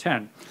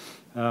 2010.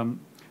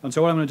 And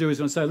so what I'm going to do is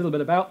going to say a little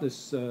bit about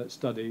this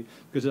study,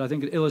 because I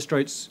think it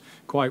illustrates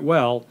quite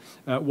well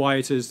why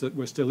it is that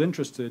we're still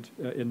interested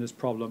in this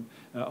problem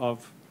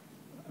of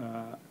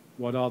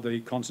what are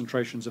the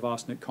concentrations of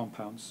arsenic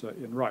compounds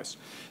in rice.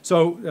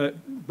 So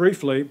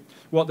briefly,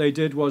 what they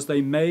did was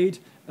they made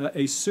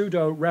a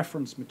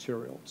pseudo-reference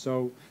material.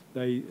 So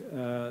the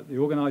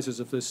organizers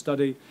of this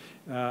study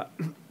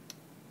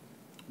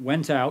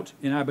went out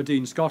in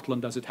Aberdeen,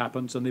 Scotland, as it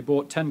happens, and they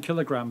bought 10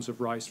 kilograms of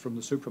rice from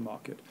the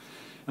supermarket.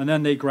 And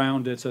then they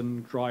ground it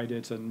and dried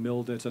it and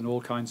milled it and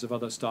all kinds of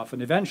other stuff.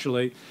 And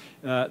eventually,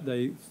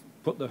 they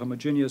put the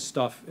homogeneous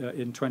stuff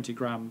in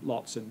 20-gram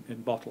lots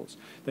in bottles.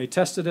 They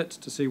tested it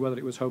to see whether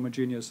it was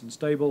homogeneous and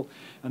stable,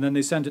 and then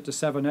they sent it to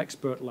 7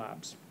 expert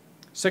labs.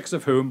 6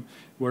 of whom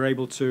were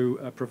able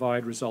to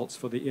provide results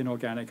for the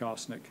inorganic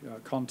arsenic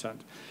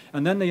content.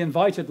 And then they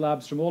invited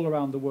labs from all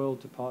around the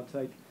world to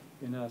partake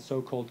in a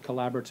so-called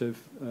collaborative,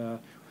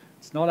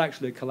 it's not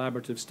actually a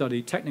collaborative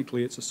study,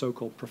 technically it's a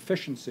so-called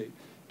proficiency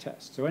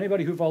test. So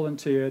anybody who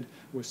volunteered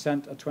was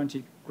sent a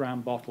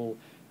 20-gram bottle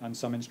and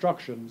some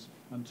instructions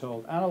and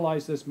told,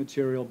 analyze this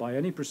material by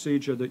any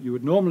procedure that you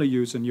would normally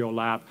use in your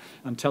lab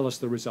and tell us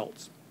the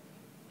results.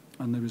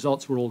 And the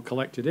results were all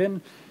collected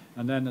in,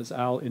 and then, as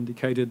Al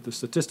indicated, the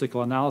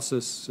statistical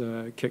analysis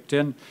kicked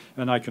in,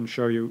 and I can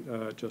show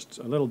you just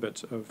a little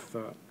bit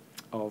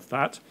of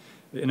that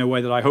in a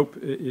way that I hope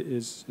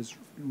is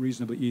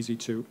reasonably easy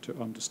to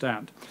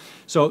understand.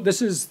 So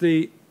this is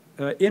the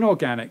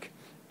inorganic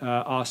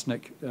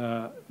arsenic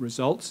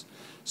results.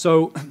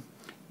 So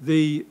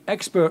the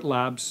expert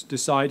labs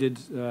decided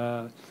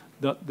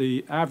that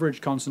the average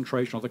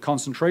concentration, or the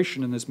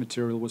concentration in this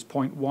material, was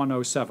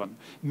 0.107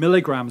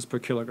 milligrams per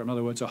kilogram, in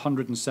other words,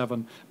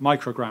 107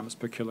 micrograms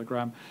per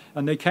kilogram.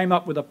 And they came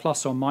up with a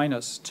plus or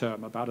minus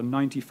term, about a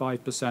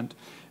 95%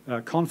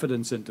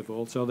 confidence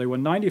interval. So they were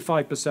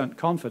 95%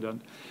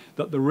 confident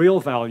that the real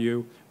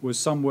value was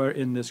somewhere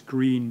in this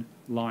green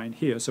line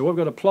here. So what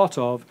we've got a plot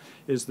of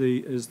is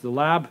the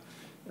lab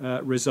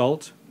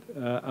result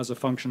as a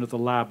function of the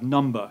lab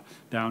number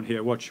down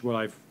here. Watch what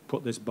I've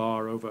put this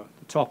bar over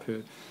the top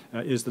here,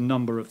 is the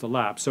number of the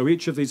lab. So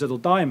each of these little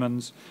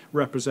diamonds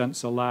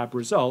represents a lab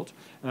result,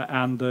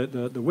 and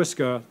the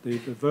whisker, the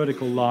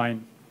vertical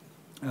line,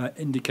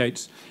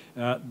 indicates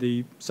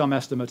some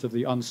estimate of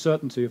the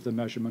uncertainty of the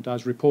measurement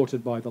as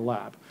reported by the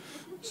lab.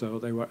 So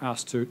they were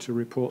asked to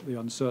report the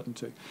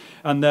uncertainty.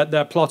 And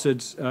they're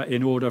plotted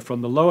in order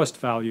from the lowest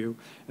value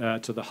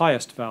to the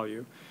highest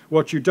value.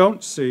 What you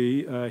don't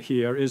see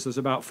here is there's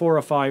about 4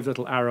 or 5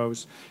 little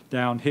arrows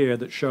down here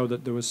that show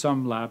that there were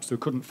some labs who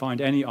couldn't find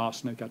any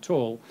arsenic at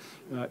all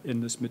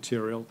in this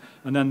material.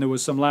 And then there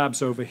was some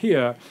labs over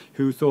here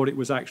who thought it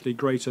was actually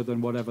greater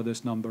than whatever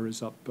this number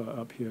is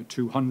up here,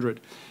 200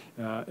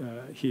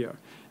 here.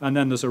 And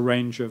then there's a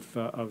range of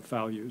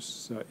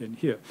values in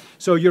here.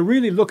 So you're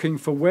really looking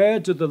for where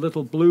do the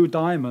little blue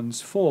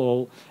diamonds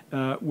fall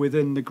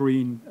within the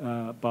green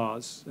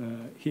bars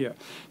here.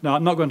 Now,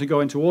 I'm not going to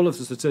go into all of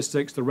the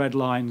statistics. The red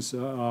lines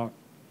are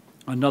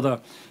another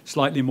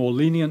slightly more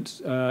lenient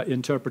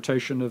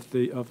interpretation of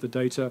the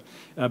data.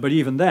 But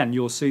even then,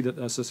 you'll see that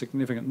there's a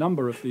significant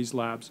number of these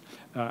labs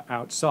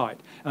outside.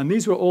 And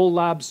these were all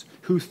labs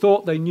who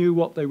thought they knew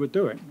what they were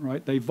doing,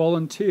 right? They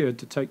volunteered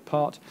to take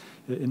part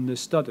in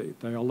this study.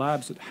 They are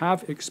labs that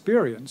have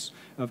experience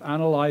of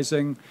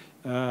analyzing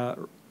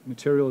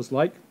materials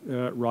like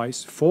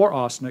rice for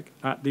arsenic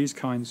at these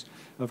kinds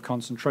of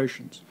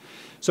concentrations.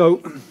 So,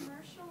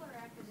 commercial or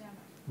academic?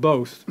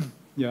 Both.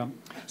 Yeah.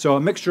 So a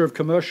mixture of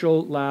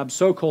commercial labs,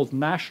 so-called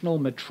national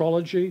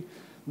metrology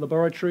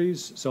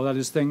laboratories. So that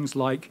is things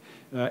like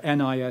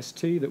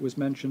NIST that was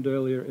mentioned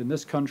earlier in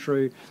this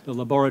country, the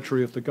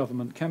laboratory of the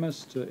government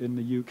chemist in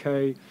the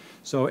UK.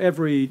 So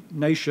every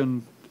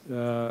nation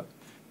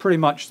pretty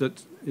much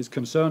that is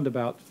concerned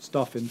about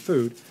stuff in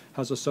food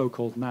has a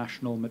so-called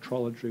national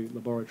metrology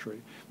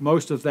laboratory.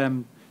 Most of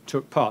them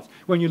took part.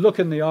 When you look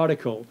in the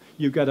article,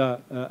 you get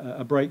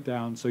a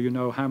breakdown, so you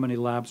know how many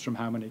labs from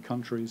how many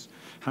countries,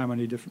 how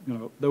many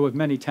different, there were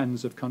many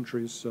tens of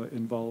countries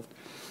involved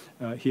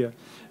here.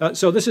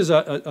 So this is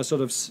a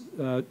sort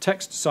of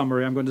text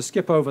summary. I'm going to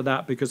skip over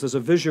that because there's a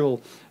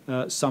visual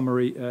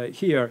summary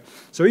here.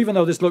 So even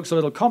though this looks a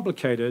little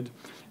complicated,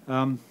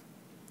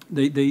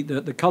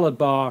 the colored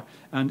bar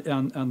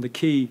and the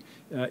key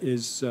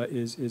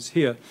is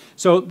here.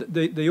 So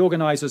the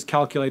organizers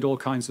calculate all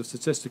kinds of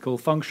statistical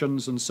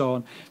functions and so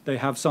on. They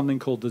have something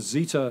called the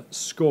zeta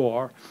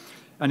score,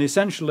 and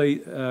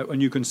essentially,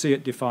 and you can see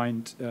it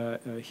defined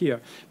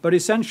here, but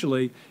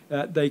essentially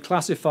they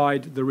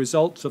classified the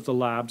results of the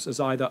labs as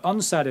either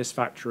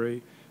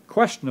unsatisfactory,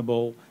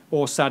 questionable,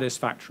 or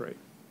satisfactory.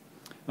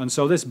 And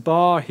so this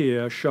bar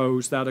here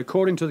shows that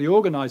according to the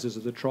organizers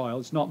of the trial,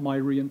 it's not my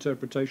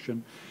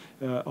reinterpretation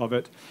of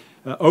it,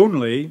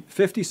 only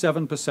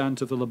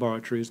 57% of the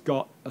laboratories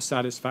got a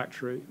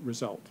satisfactory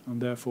result, and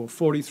therefore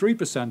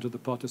 43% of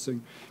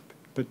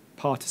the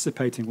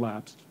participating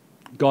labs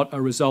got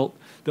a result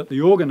that the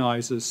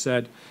organizers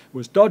said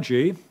was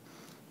dodgy,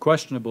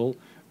 questionable,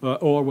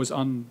 or was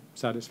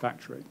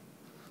unsatisfactory.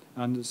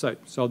 And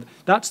so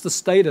that's the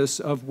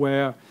status of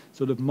where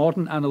sort of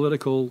modern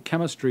analytical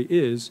chemistry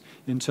is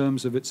in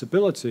terms of its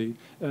ability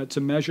to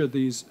measure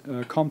these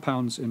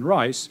compounds in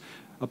rice,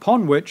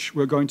 upon which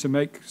we're going to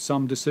make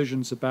some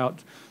decisions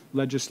about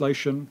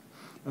legislation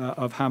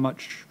of how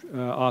much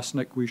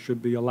arsenic we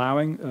should be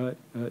allowing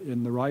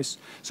in the rice.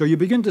 So you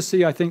begin to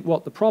see, I think,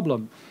 what the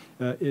problem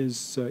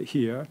is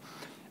here.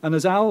 And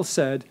as Al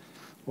said,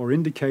 or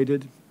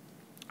indicated,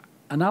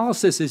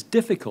 analysis is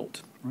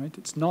difficult, right?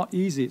 It's not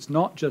easy. It's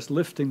not just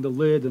lifting the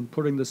lid and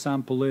putting the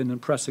sample in and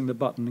pressing the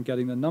button and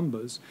getting the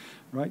numbers,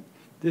 right?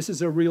 this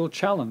is a real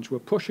challenge. We're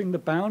pushing the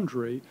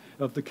boundary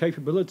of the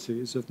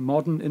capabilities of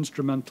modern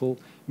instrumental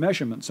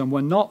measurements, and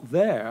we're not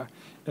there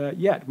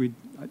yet. In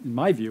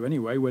my view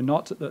anyway, we're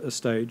not at a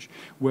stage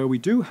where we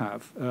do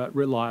have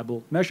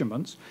reliable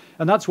measurements,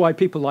 and that's why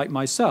people like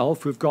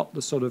myself, who've got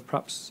the sort of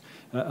perhaps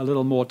a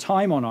little more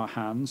time on our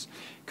hands,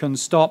 can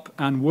stop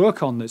and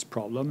work on this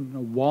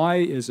problem. Why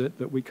is it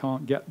that we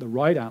can't get the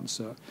right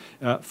answer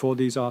for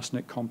these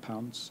arsenic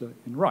compounds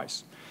in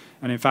rice?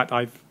 And in fact,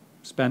 I've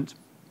spent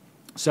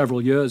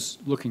several years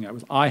looking at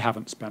it. I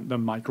haven't spent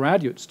them. My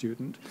graduate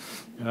student,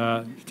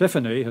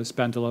 Tiffany, has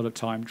spent a lot of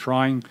time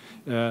trying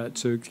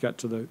to get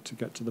to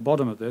the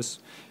bottom of this.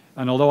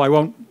 And although I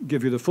won't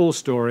give you the full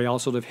story, I'll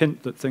sort of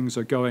hint that things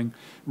are going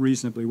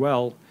reasonably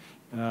well,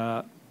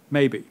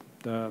 maybe.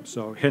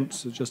 So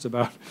hints are just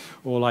about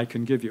all I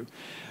can give you.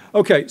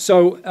 Okay,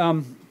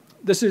 so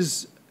this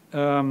is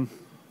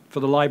for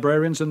the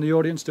librarians in the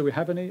audience. Do we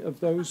have any of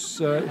those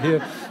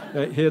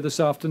here this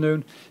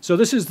afternoon? So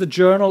this is the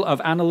Journal of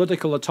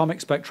Analytical Atomic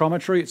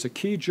Spectrometry. It's a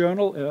key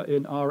journal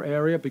in our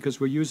area because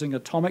we're using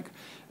atomic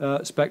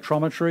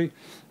spectrometry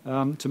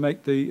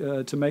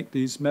to make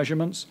these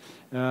measurements.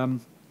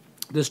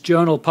 This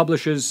journal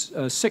publishes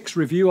 6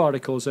 review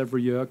articles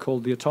every year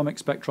called the Atomic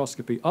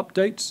Spectroscopy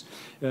Updates.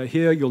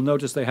 Here you'll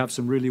notice they have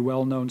some really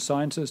well-known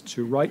scientists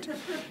who write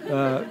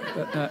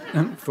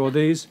for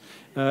these.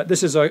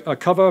 This is a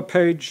cover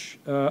page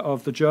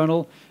of the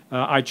journal.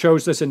 I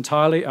chose this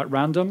entirely at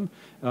random.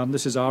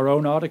 This is our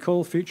own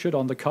article featured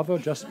on the cover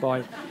just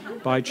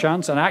by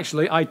chance. And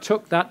actually, I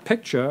took that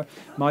picture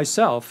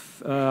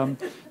myself.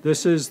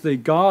 This is the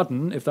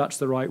garden, if that's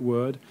the right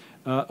word,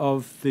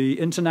 of the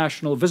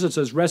International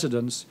Visitors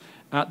Residence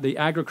at the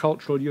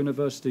Agricultural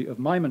University of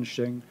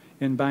Mymensingh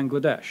in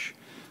Bangladesh.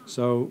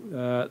 So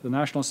the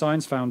National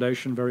Science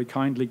Foundation very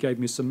kindly gave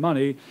me some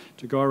money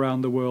to go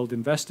around the world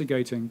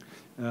investigating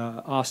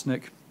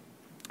arsenic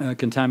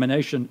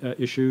contamination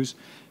issues.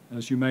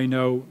 As you may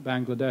know,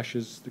 Bangladesh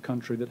is the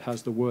country that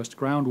has the worst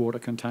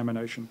groundwater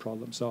contamination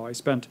problem. So I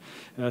spent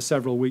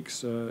several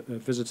weeks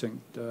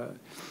visiting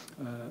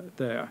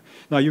there.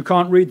 Now, you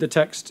can't read the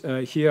text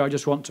here. I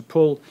just want to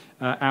pull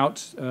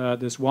out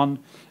this one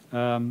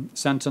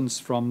sentence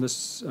from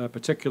this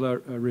particular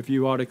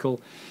review article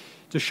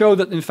to show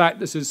that, in fact,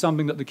 this is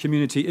something that the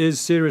community is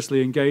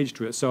seriously engaged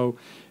with. So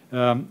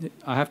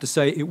I have to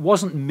say, it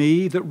wasn't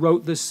me that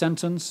wrote this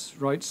sentence,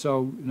 right?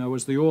 So, you know,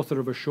 as the author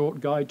of a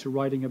short guide to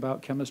writing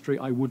about chemistry,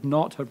 I would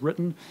not have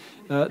written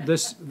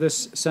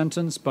this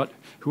sentence, but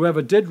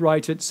whoever did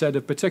write it said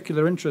of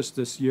particular interest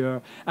this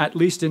year, at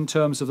least in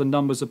terms of the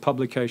numbers of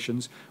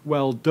publications.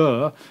 Well,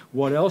 duh,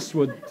 what else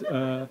would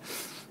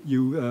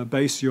you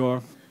base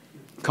your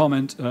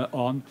comment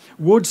on?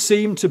 Would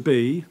seem to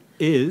be,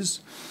 is,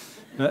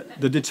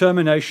 the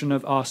determination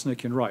of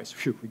arsenic in rice.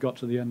 Phew, we got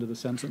to the end of the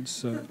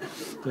sentence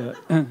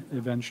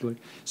eventually.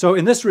 So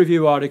in this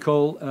review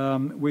article,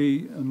 we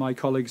and my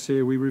colleagues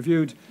here, we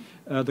reviewed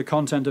the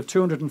content of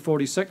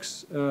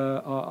 246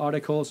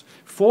 articles.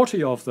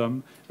 40 of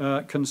them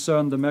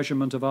concerned the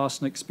measurement of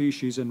arsenic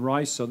species in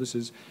rice. So this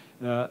is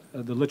the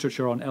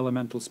literature on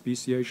elemental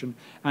speciation.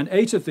 And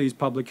 8 of these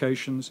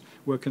publications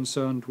were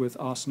concerned with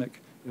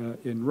arsenic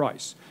in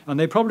rice. And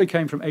they probably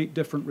came from 8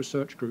 different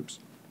research groups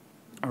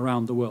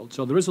around the world.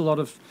 So there is a lot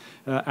of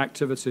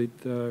activity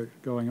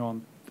going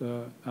on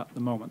at the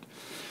moment.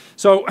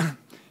 So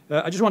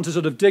I just want to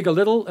sort of dig a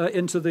little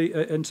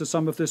into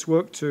some of this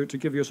work to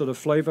give you a sort of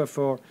flavor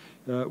for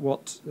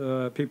what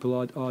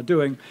people are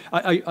doing.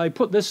 I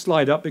put this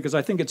slide up because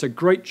I think it's a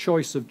great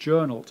choice of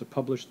journal to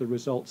publish the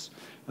results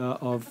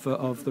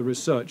of the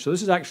research. So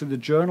this is actually the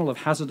Journal of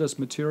Hazardous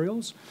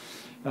Materials,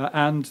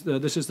 and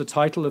this is the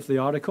title of the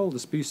article, The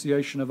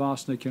Speciation of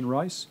Arsenic in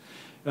Rice.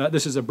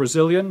 This is a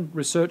Brazilian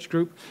research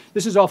group.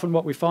 This is often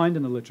what we find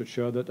in the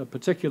literature, that a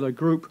particular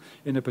group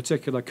in a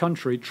particular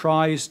country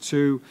tries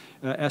to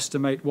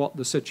estimate what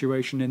the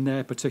situation in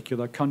their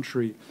particular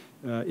country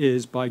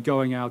is by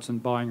going out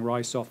and buying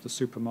rice off the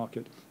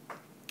supermarket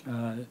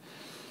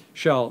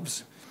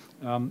shelves.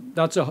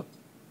 That's a,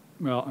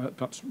 well, I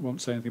perhaps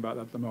won't say anything about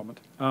that at the moment.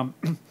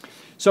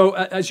 So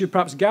as you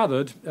perhaps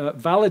gathered,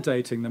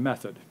 validating the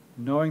method,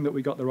 knowing that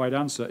we got the right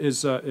answer,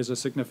 is a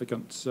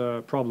significant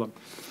problem.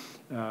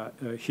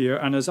 Here,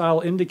 and as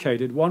Al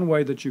indicated, one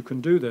way that you can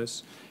do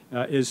this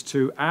is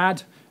to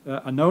add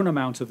a known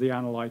amount of the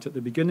analyte at the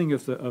beginning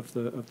of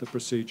the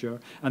procedure,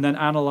 and then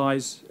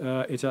analyze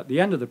it at the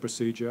end of the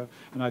procedure.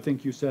 And I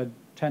think you said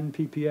 10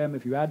 ppm.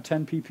 If you add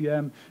 10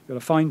 ppm, you've got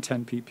to find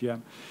 10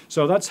 ppm.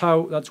 So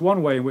that's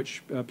one way in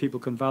which people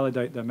can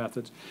validate their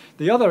methods.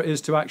 The other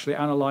is to actually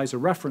analyze a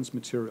reference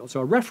material. So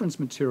a reference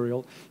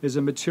material is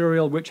a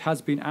material which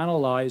has been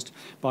analyzed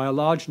by a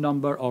large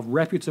number of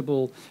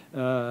reputable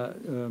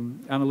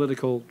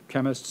analytical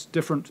chemists,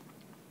 different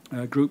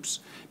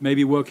groups,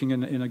 maybe working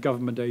in a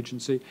government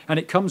agency, and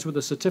it comes with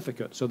a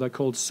certificate. So they're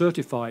called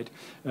certified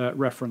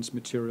reference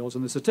materials,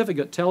 and the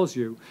certificate tells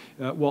you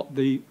what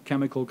the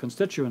chemical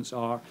constituents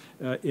are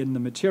in the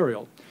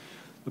material.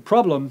 The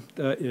problem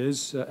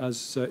is,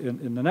 as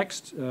in the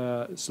next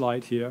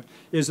slide here,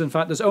 is in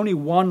fact there's only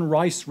one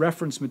rice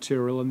reference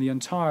material in the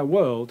entire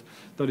world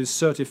that is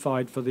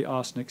certified for the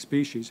arsenic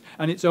species,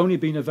 and it's only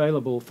been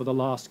available for the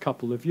last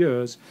couple of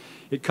years.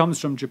 It comes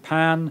from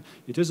Japan.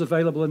 It is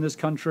available in this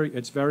country.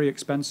 It's very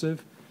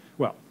expensive.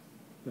 Well,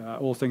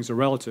 all things are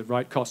relative,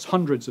 right? Costs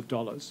hundreds of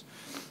dollars.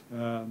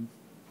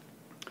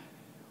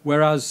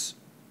 Whereas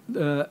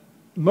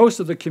most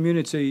of the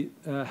community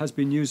has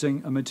been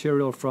using a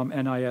material from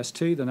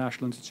NIST, the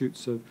National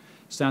Institutes of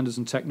Standards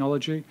and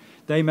Technology.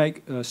 They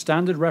make a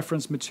standard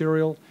reference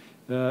material,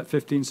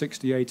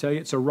 1568A.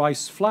 It's a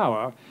rice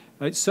flour.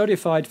 It's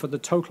certified for the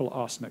total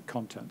arsenic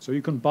content. So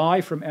you can buy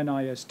from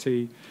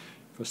NIST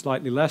for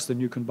slightly less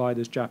than you can buy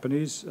this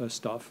Japanese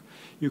stuff.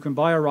 You can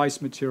buy a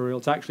rice material.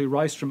 It's actually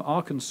rice from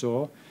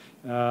Arkansas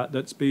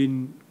that's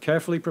been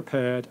carefully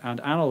prepared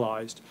and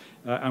analyzed,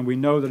 and we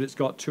know that it's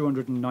got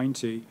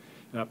 290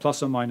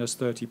 plus or minus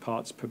 30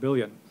 parts per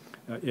billion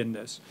in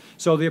this.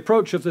 So the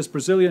approach of this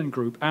Brazilian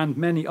group and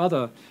many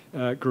other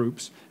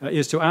groups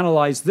is to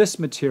analyze this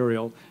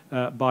material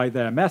by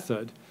their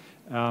method,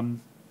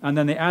 and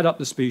then they add up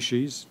the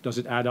species. Does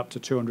it add up to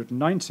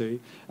 290?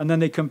 And then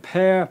they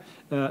compare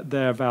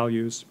their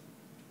values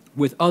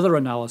with other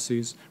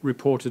analyses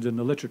reported in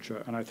the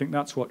literature, and I think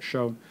that's what's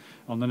shown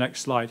on the next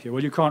slide here.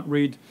 Well, you can't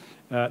read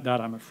that,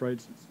 I'm afraid.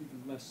 It's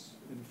even less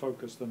in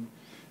focus than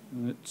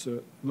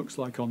it looks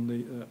like on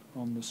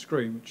the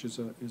screen, which is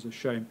a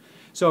shame.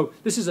 So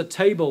this is a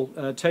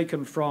table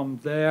taken from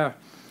their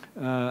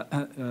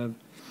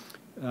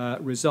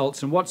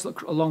results, and what's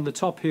along the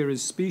top here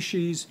is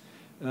species,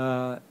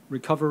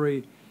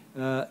 recovery,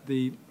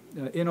 the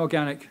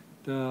inorganic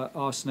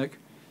arsenic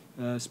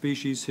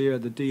species here,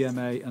 the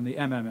DMA and the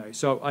MMA.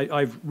 So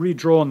I've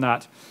redrawn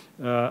that,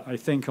 I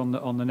think, on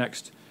the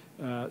next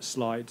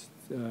slide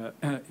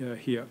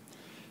here.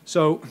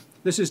 So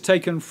this is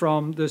taken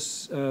from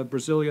this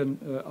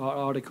Brazilian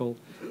article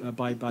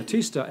by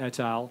Batista et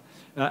al.,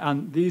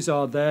 and these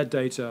are their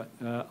data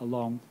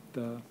along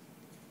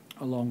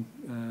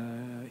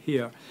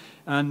here.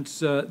 And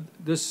the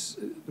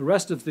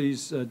rest of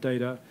these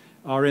data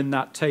are in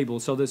that table.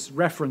 So this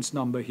reference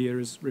number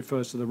here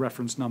refers to the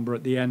reference number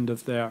at the end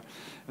of their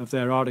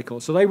article.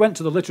 So they went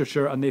to the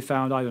literature and they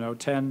found, I don't know,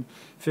 10,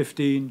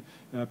 15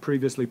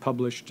 previously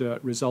published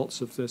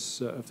results of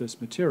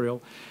this material.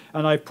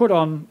 And I put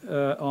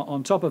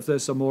on top of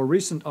this a more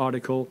recent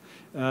article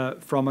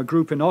from a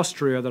group in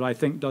Austria that I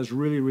think does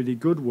really, really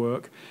good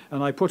work.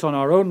 And I put on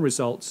our own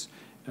results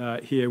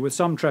here with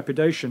some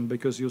trepidation,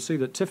 because you'll see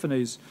that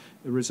Tiffany's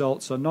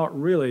results are not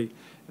really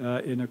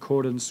in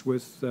accordance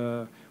with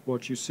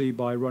what you see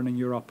by running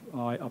your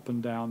eye up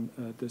and down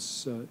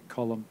this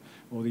column,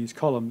 or these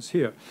columns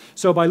here.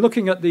 So by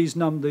looking at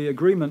the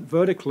agreement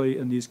vertically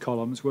in these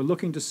columns, we're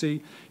looking to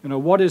see,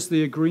 what is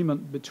the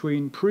agreement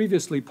between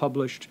previously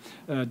published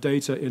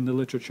data in the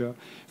literature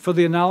for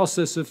the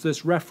analysis of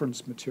this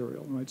reference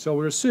material, right? So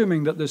we're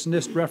assuming that this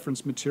NIST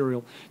reference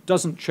material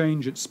doesn't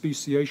change its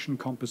speciation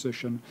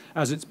composition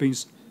as it's been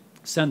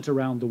sent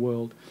around the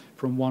world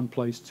from one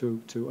place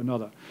to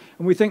another.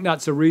 And we think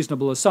that's a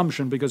reasonable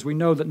assumption, because we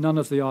know that none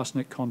of the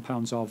arsenic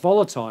compounds are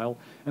volatile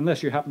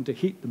unless you happen to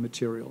heat the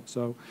material.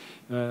 So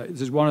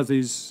this is one of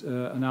these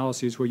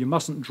analyses where you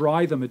mustn't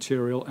dry the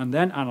material and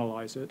then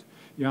analyze it.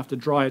 You have to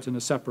dry it in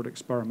a separate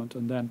experiment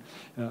and then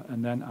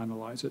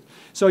analyze it.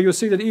 So you'll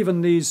see that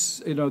even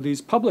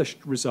these published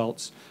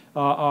results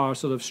are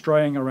sort of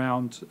straying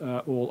around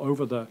all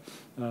over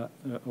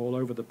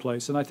the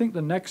place. And I think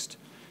the next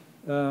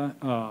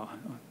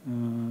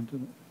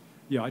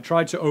I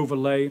tried to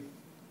overlay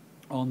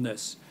on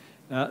this.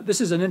 This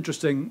is an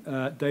interesting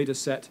data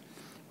set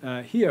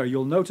here.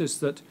 You'll notice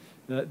that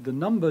the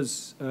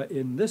numbers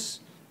in this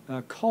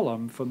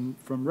column from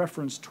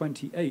reference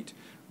 28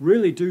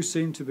 really do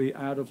seem to be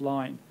out of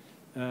line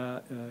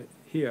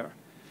here.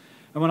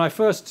 And when I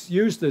first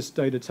used this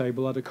data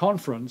table at a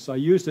conference, I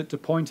used it to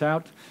point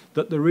out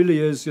that there really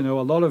is, a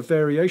lot of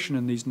variation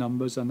in these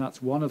numbers, and that's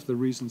one of the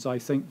reasons I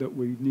think that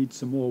we need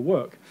some more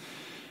work.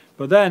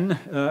 But then,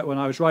 when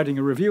I was writing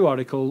a review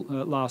article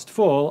last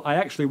fall, I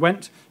actually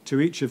went to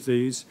each of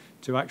these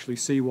to actually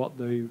see what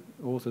the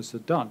authors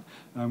had done.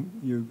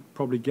 You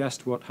probably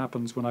guessed what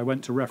happens when I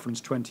went to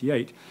reference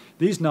 28.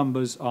 These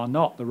numbers are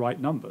not the right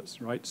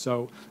numbers, right?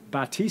 So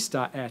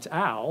Batista et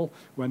al.,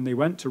 when they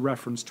went to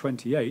reference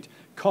 28,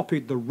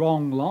 copied the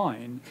wrong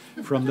line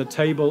from the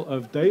table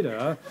of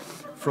data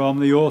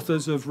from the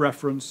authors of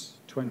reference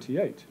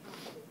 28.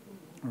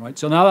 All right,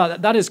 so now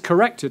that is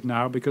corrected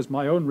now, because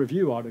my own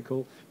review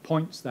article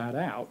points that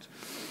out.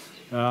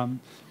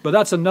 But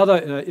that's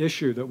another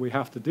issue that we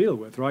have to deal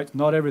with, right?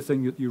 Not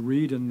everything that you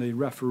read in the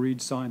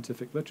refereed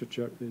scientific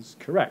literature is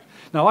correct.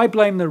 Now, I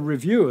blame the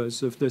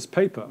reviewers of this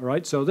paper,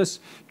 right? So this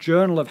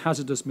Journal of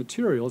Hazardous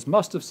Materials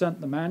must have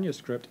sent the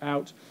manuscript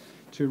out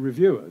to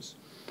reviewers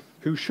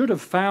who should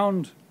have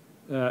found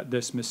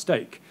this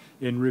mistake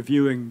in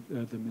reviewing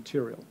the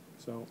material.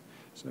 So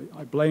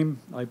I blame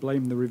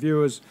the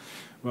reviewers.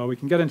 Well, we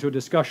can get into a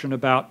discussion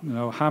about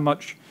how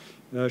much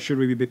Should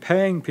we be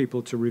paying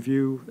people to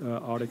review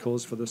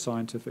articles for the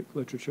scientific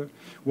literature?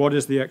 What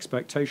is the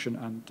expectation,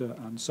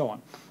 and so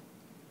on.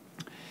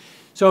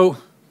 So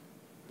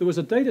there was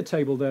a data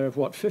table there of,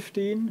 what,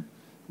 15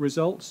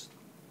 results,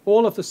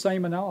 all of the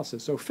same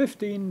analysis. So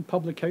 15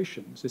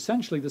 publications,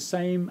 essentially the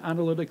same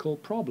analytical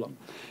problem.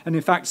 And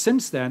in fact,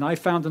 since then, I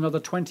found another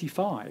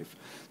 25.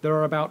 There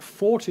are about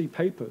 40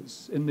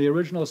 papers in the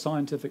original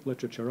scientific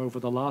literature over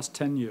the last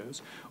 10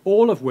 years,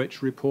 all of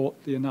which report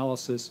the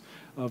analysis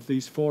of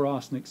these 4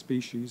 arsenic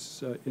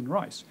species in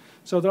rice.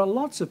 So there are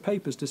lots of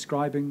papers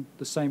describing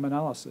the same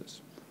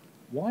analysis.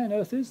 Why on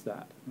earth is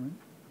that? Right?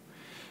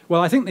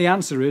 Well, I think the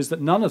answer is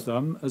that none of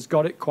them has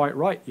got it quite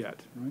right yet.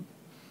 Right?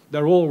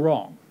 They're all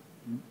wrong.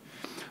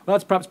 Well,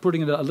 that's perhaps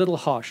putting it a little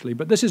harshly,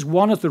 but this is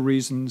one of the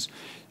reasons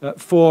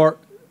for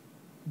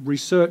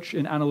research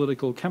in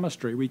analytical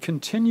chemistry. We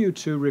continue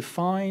to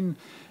refine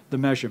the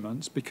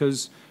measurements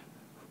because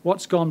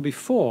what's gone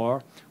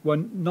before, we're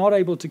not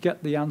able to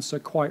get the answer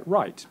quite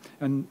right.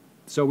 And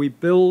so we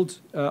build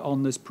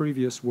on this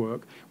previous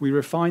work, we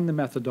refine the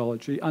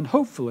methodology, and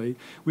hopefully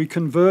we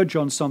converge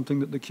on something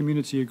that the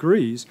community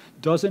agrees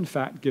does in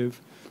fact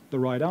give the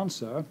right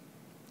answer.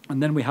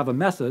 And then we have a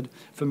method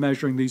for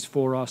measuring these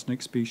 4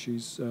 arsenic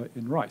species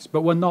in rice.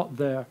 But we're not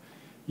there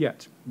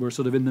yet. We're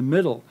sort of in the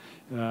middle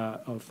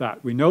of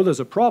that. We know there's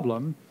a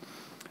problem,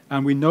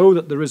 and we know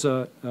that there is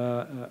a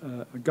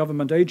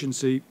government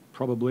agency,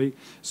 probably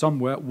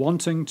somewhere,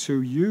 wanting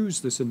to use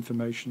this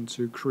information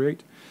to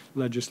create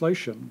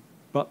legislation.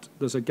 But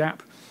there's a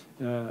gap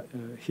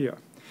here.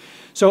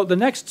 So the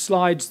next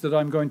slides that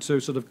I'm going to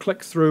sort of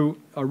click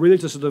through are really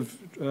to sort of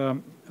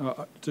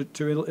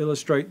to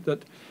illustrate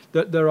that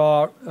there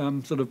are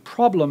sort of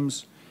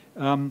problems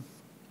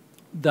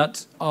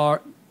that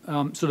are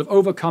sort of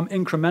overcome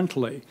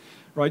incrementally,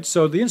 right?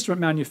 So the instrument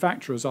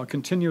manufacturers are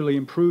continually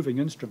improving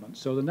instruments.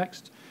 So the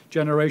next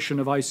generation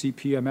of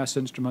ICP-MS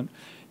instrument,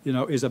 you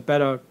know, is a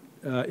better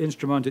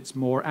instrument. It's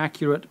more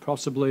accurate,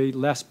 possibly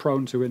less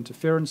prone to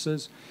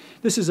interferences.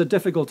 This is a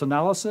difficult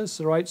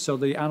analysis, right? So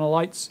the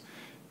analytes,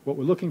 what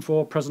we're looking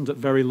for, present at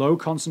very low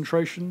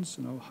concentrations,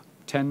 you know,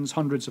 tens,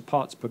 hundreds of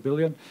parts per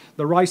billion.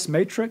 The rice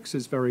matrix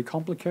is very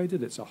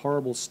complicated. It's a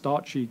horrible,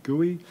 starchy,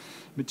 gooey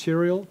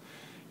material.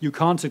 You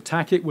can't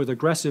attack it with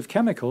aggressive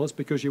chemicals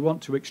because you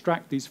want to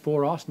extract these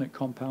 4 arsenic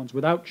compounds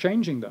without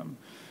changing them.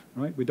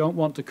 Right? We don't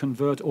want to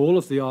convert all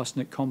of the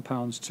arsenic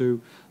compounds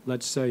to,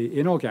 let's say,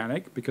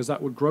 inorganic, because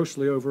that would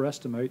grossly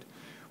overestimate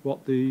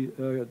what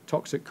the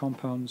toxic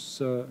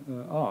compounds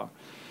are.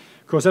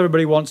 Of course,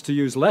 everybody wants to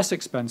use less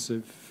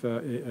expensive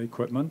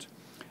equipment,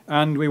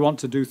 and we want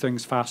to do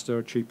things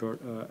faster, cheaper,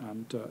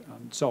 and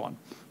so on.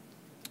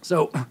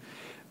 So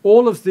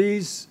all of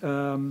these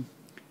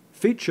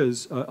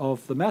features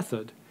of the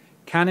method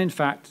can, in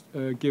fact,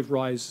 give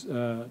rise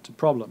to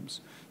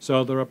problems.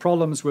 So there are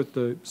problems with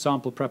the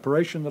sample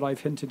preparation that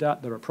I've hinted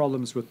at. There are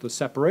problems with the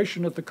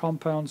separation of the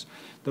compounds.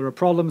 There are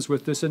problems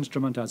with this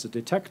instrument as a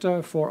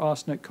detector for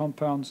arsenic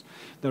compounds.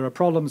 There are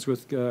problems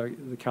with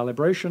the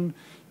calibration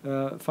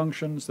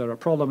functions. There are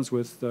problems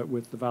with the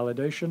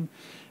validation.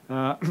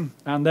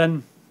 And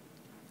then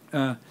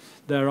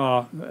there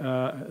are,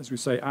 as we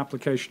say,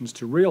 applications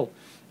to real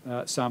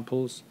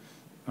samples.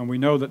 And we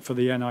know that for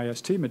the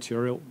NIST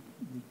material,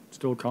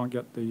 still can't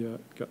get the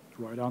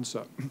right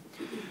answer.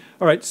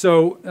 All right,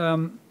 so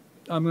I'm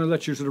going to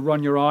let you sort of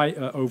run your eye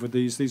over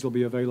these. These will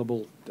be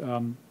available,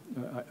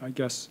 I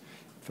guess,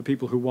 for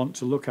people who want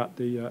to look at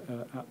the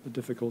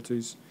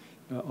difficulties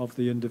of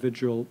the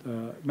individual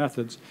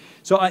methods.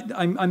 So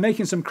I'm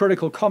making some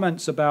critical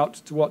comments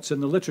about what's in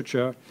the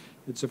literature.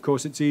 Of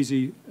course, it's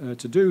easy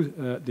to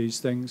do these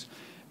things.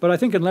 But I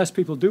think unless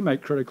people do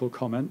make critical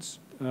comments,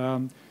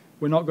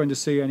 we're not going to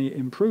see any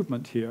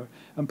improvement here.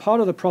 And part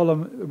of the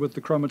problem with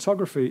the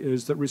chromatography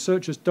is that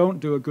researchers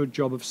don't do a good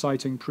job of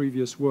citing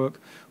previous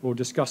work or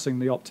discussing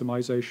the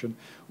optimization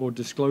or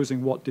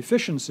disclosing what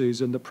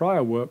deficiencies in the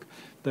prior work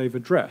they've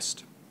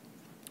addressed.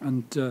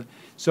 And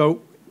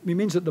so it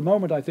means at the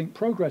moment I think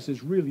progress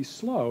is really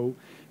slow,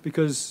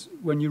 because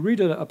when you read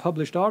a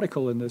published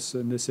article in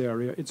this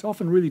area, it's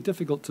often really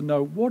difficult to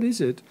know what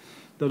is it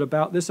that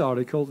about this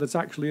article that's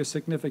actually a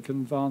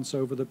significant advance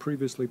over the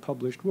previously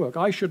published work.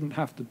 I shouldn't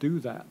have to do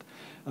that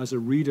as a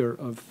reader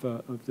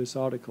of this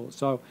article.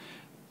 So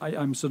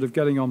I'm sort of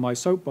getting on my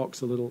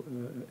soapbox a little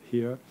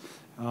here,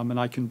 and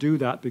I can do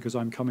that because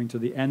I'm coming to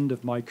the end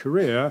of my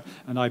career,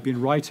 and I've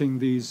been writing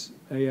these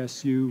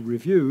ASU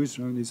reviews,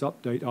 these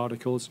update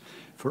articles,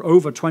 for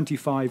over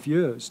 25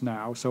 years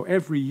now. So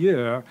every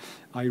year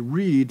I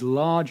read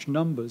large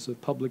numbers of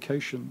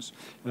publications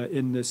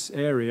in this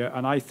area,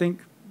 and I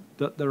think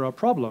that there are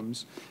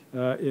problems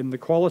in the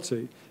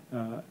quality,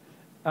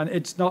 and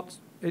it's not.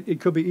 It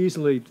could be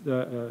easily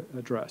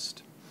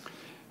addressed.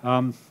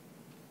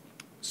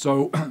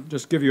 So,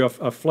 just give you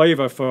a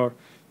flavor for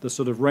the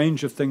sort of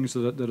range of things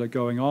that are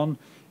going on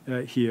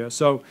here.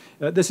 So,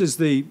 this is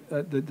the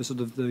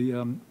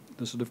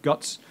the sort of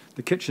guts,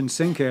 the kitchen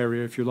sink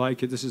area, if you like.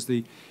 This is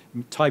the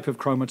type of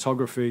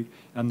chromatography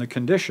and the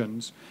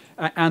conditions.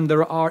 And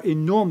there are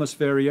enormous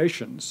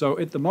variations. So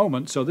at the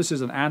moment, so this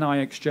is an anion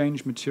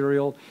exchange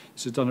material.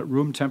 This is done at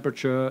room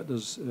temperature.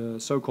 There's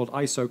so-called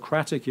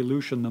isocratic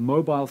elution. The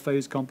mobile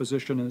phase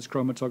composition in this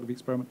chromatography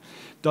experiment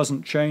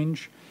doesn't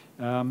change.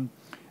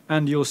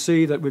 And you'll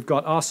see that we've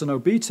got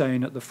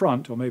arsenobutane at the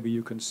front, or maybe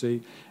you can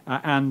see,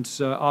 and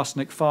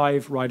arsenic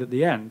 5 right at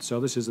the end. So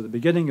this is at the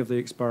beginning of the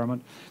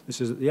experiment. This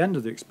is at the end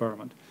of the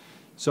experiment.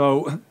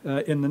 So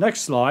in the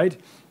next slide,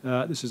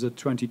 this is a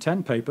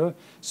 2010 paper.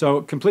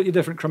 So completely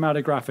different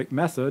chromatographic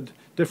method,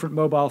 different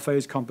mobile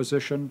phase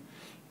composition,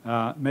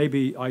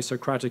 maybe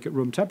isocratic at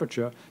room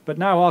temperature. But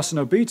now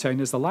arsenobutane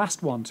is the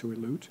last one to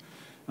elute.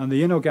 And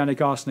the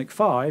inorganic arsenic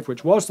 5,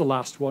 which was the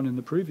last one in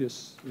the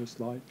previous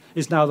slide,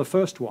 is now the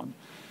first one.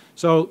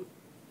 So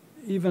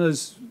even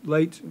as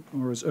late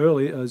or as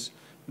early as,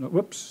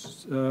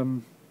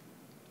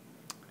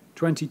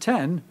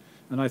 2010,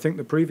 and I think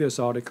the previous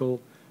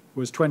article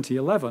was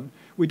 2011,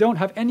 we don't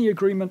have any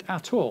agreement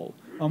at all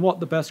on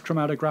what the best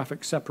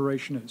chromatographic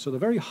separation is. So the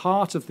very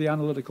heart of the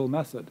analytical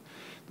method,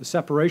 the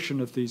separation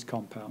of these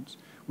compounds,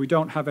 we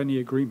don't have any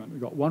agreement.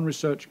 We've got one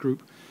research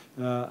group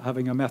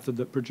having a method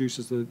that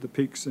produces the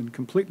peaks in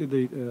completely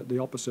the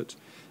opposite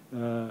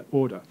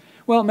order.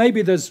 Well,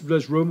 maybe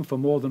there's room for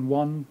more than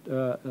one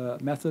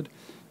method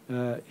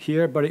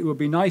here, but it would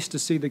be nice to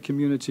see the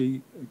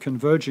community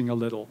converging a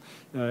little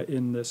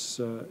in this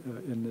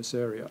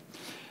area.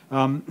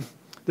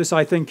 This,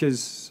 I think,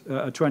 is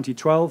a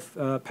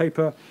 2012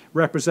 paper,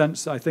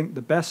 represents, I think,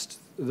 the best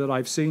that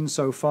I've seen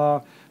so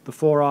far. The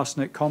 4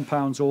 arsenic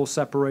compounds all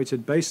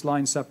separated,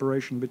 baseline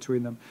separation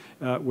between them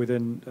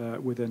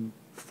within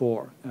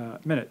 4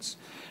 minutes.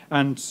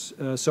 And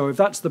so if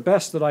that's the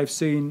best that I've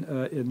seen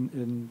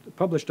in the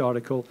published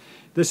article,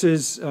 this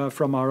is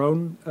from our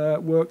own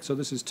work. So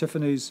this is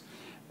Tiffany's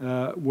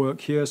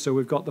work here. So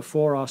we've got the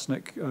 4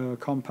 arsenic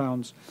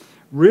compounds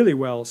really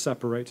well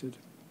separated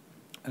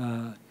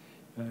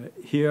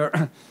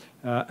here.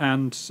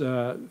 And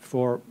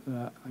for,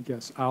 I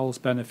guess, Al's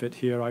benefit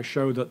here, I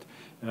show that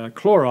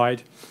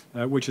chloride,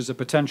 which is a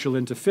potential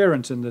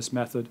interferent in this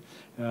method,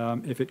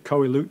 if it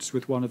co-elutes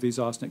with one of these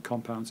arsenic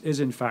compounds, is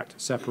in fact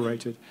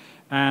separated,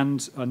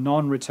 and a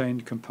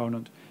non-retained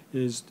component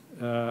is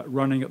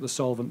running at the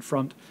solvent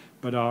front,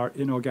 but our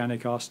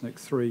inorganic arsenic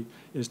 3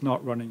 is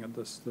not running at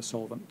the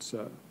solvent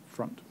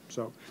front.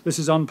 So this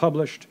is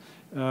unpublished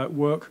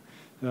work,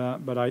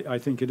 but I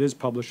think it is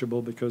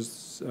publishable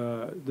because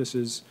this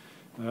is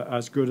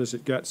as good as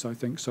it gets, I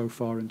think, so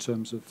far in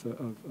terms of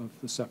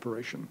the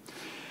separation.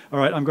 All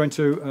right, I'm going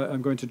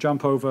to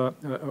jump over.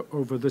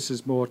 This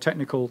is more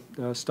technical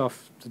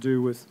stuff to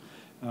do with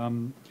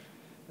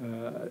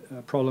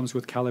problems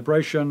with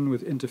calibration,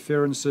 with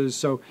interferences.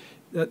 So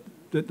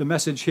the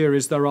message here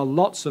is there are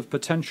lots of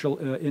potential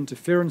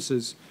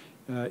interferences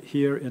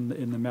here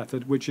in the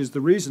method, which is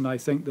the reason I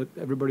think that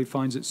everybody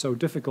finds it so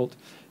difficult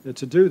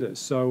to do this.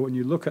 So when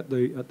you look at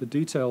the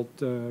detailed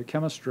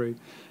chemistry,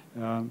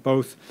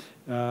 both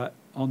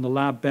on the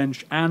lab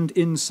bench and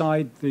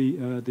inside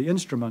the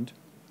instrument,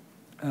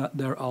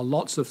 there are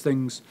lots of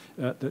things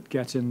that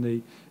get in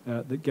the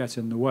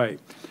way.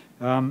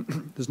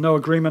 There's no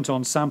agreement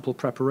on sample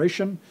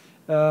preparation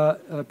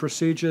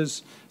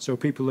procedures, so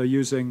people are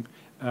using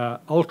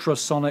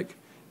ultrasonic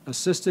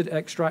assisted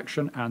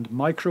extraction and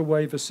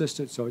microwave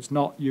assisted. So it's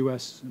not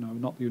US,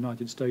 not the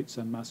United States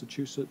and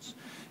Massachusetts.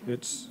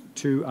 It's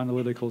 2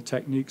 analytical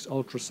techniques: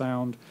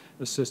 ultrasound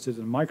assisted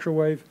and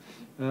microwave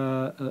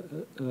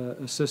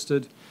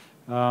assisted.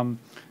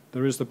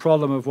 There is the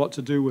problem of what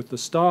to do with the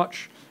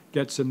starch.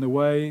 Gets in the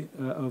way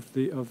of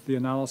the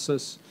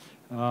analysis.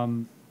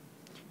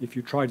 If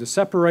you try to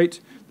separate,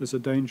 there's a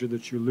danger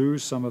that you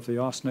lose some of the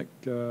arsenic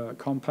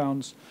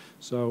compounds.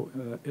 So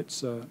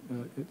it's a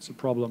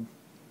problem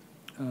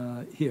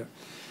here.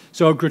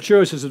 So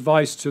gratuitous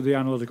advice to the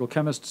analytical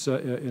chemists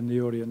in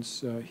the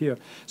audience here.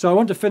 So I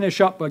want to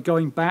finish up by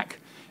going back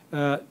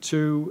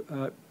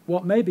to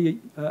what may be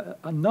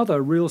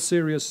another real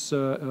serious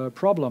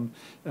problem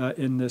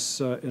in this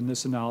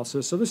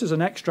analysis. So this is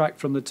an extract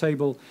from the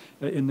table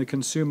in the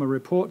Consumer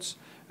Reports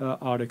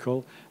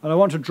article, and I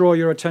want to draw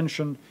your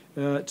attention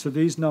to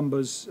these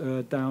numbers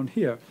down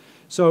here.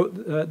 So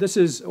this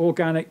is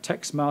organic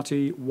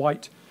Texmati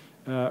white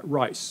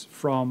rice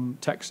from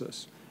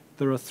Texas.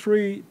 There are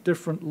 3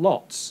 different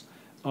lots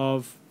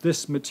of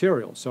this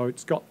material, so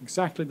it's got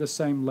exactly the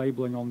same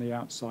labeling on the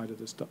outside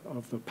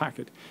of the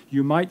packet.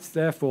 You might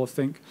therefore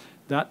think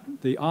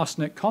that the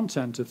arsenic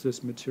content of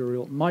this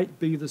material might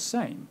be the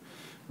same,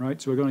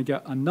 right? So we're going to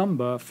get a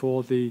number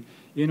for the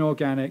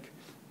inorganic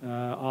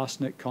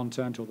arsenic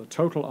content, or the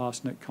total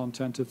arsenic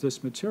content of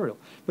this material.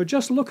 But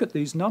just look at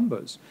these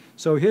numbers.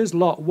 So here's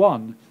lot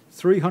 1,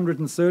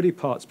 330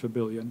 parts per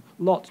billion.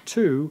 Lot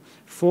 2,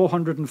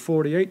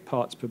 448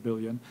 parts per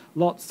billion.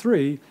 Lot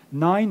 3,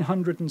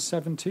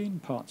 917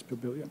 parts per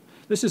billion.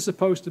 This is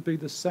supposed to be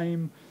the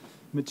same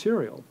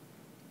material.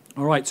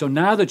 All right, so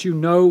now that you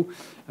know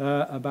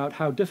about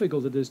how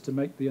difficult it is to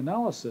make the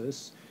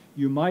analysis,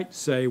 you might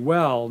say,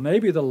 well,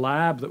 maybe the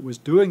lab that was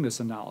doing this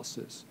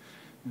analysis,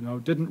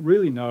 didn't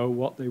really know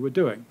what they were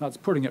doing. That's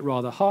putting it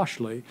rather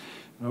harshly.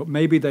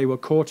 Maybe they were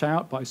caught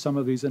out by some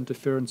of these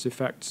interference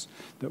effects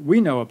that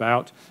we know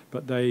about,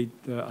 but they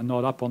are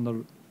not up on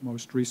the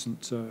most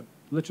recent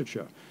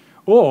literature.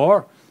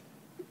 Or,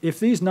 if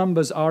these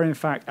numbers are in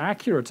fact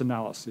accurate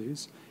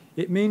analyses,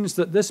 it means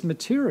that this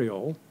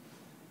material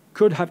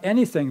could have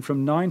anything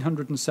from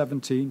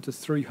 917 to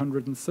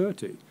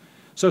 330.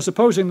 So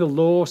supposing the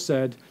law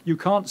said you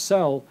can't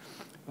sell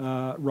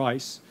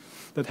rice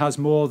that has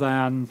more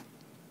than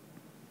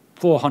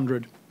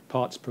 400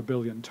 parts per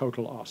billion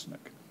total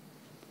arsenic.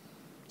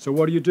 So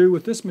what do you do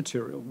with this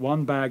material?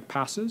 One bag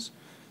passes,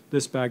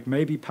 this bag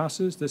maybe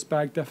passes, this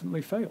bag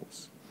definitely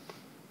fails.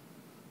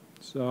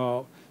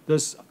 So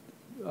there's,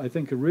 I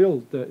think, a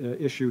real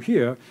issue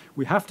here.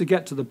 We have to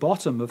get to the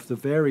bottom of the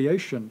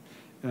variation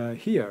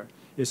here.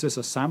 Is this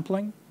a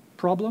sampling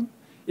problem?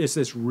 Is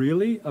this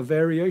really a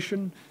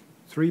variation?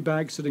 3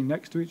 bags sitting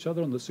next to each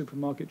other on the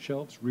supermarket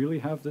shelves really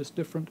have this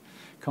different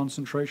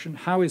concentration?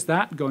 How is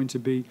that going to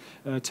be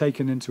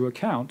taken into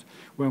account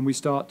when we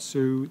start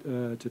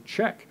to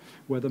check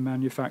whether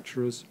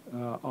manufacturers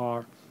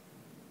are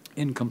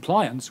in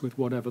compliance with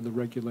whatever the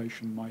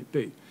regulation might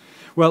be?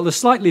 Well, the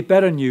slightly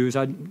better news,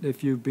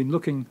 if you've been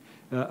looking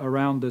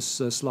around this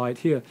slide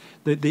here,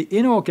 the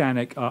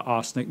inorganic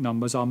arsenic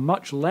numbers are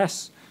much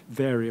less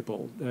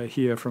variable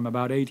here, from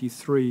about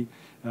 83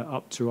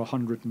 up to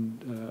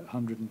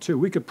 102.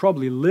 We could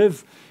probably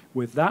live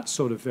with that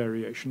sort of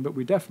variation, but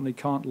we definitely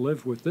can't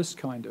live with this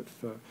kind of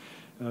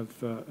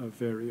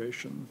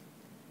variation.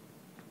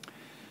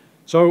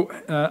 So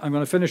I'm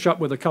going to finish up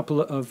with a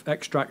couple of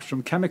extracts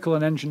from Chemical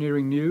and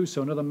Engineering News,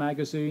 so another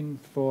magazine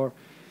for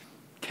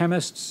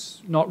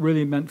chemists, not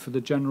really meant for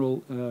the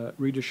general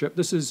readership.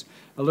 This is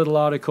a little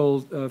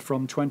article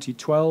from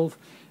 2012.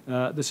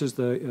 This is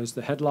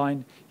the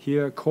headline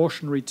here,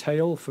 Cautionary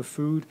Tale for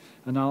Food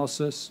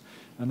Analysis.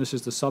 And this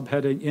is the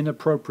subheading,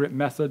 Inappropriate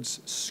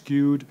Methods,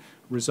 Skewed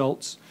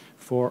Results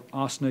for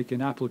Arsenic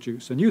in Apple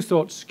Juice. And you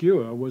thought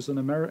skewer was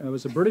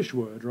was a British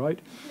word, right?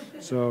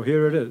 So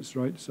here it is,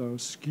 right? So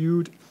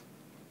skewed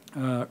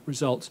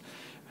results.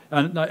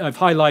 And I've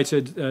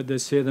highlighted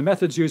this here. The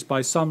methods used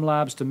by some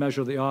labs to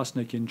measure the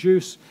arsenic in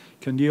juice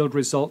can yield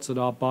results that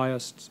are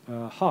biased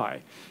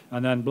high.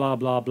 And then blah,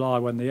 blah, blah,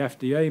 when the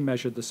FDA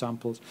measured the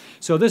samples.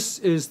 So this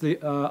is the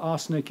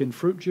arsenic in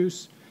fruit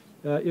juice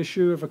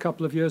issue of a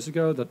couple of years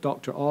ago that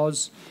Dr.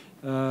 Oz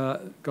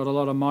got a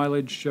lot of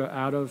mileage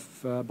out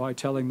of by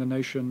telling the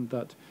nation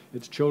that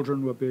its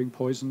children were being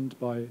poisoned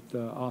by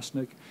the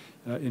arsenic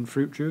in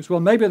fruit juice.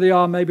 Well, maybe they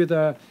are, maybe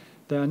they're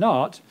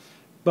not.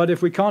 But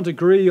if we can't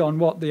agree on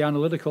what the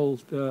analytical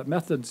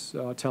methods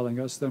are telling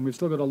us, then we've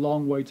still got a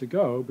long way to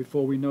go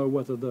before we know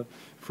whether the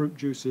fruit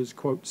juice is,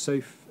 quote,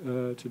 safe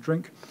to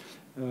drink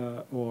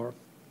or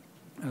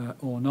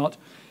not.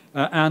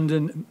 And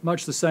in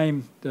much the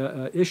same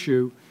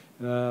issue,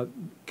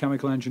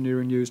 Chemical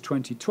Engineering News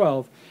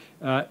 2012,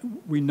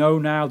 we know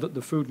now that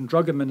the Food and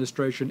Drug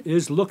Administration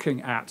is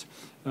looking at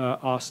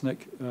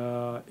arsenic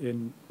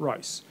in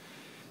rice.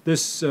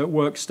 This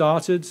work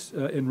started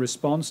in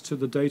response to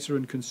the data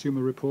and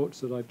consumer reports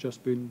that I've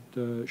just been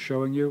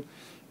showing you.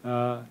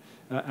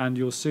 And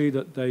you'll see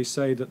that they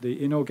say that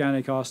the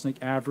inorganic arsenic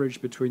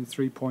averaged between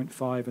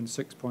 3.5 and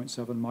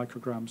 6.7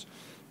 micrograms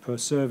per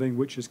serving,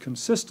 which is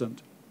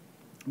consistent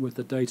with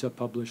the data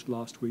published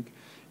last week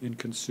in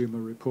Consumer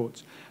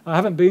Reports. I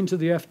haven't been to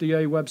the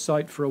FDA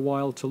website for a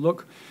while to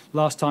look.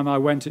 Last time I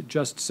went, it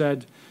just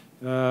said,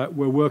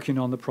 we're working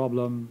on the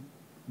problem.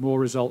 More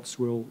results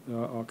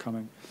are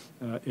coming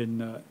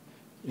in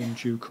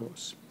due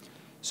course.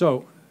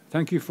 So,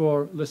 thank you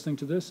for listening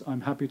to this.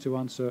 I'm happy to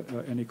answer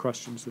any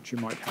questions that you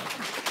might have.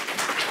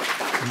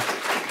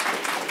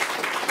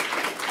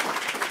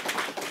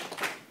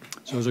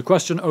 So there's a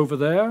question over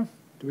there.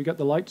 Do we get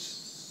the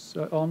lights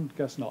on?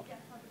 Guess not. Yeah.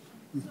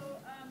 So,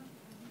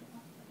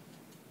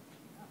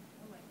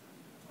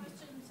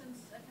 question since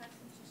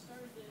you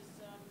started is,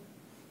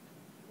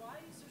 why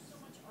is there so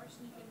much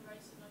arsenic in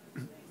rice and other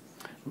foods?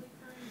 Naturally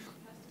occurring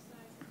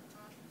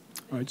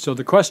pesticides? Right. So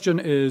the question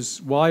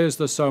is, why is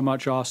there so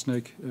much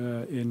arsenic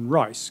in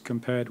rice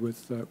compared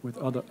with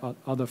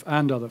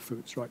other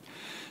foods? Right.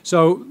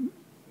 So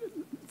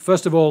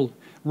first of all,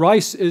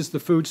 rice is the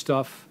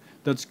foodstuff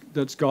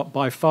that's got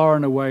by far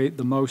and away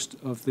the most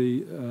of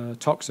the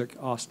toxic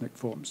arsenic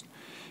forms.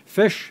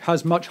 Fish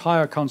has much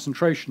higher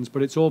concentrations,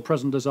 but it's all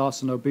present as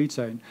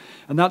arsenobutane,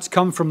 and that's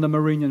come from the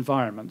marine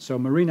environment. So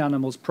marine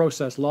animals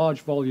process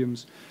large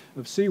volumes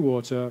of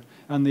seawater,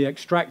 and they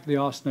extract the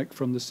arsenic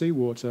from the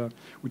seawater,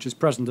 which is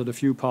present at a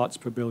few parts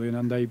per billion,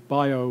 and they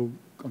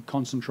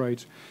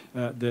bioconcentrate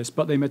this,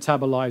 but they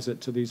metabolize it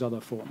to these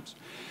other forms.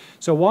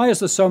 So why is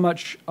there so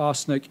much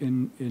arsenic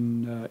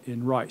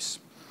in rice?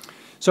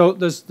 So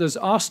there's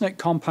arsenic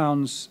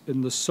compounds in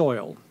the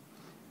soil.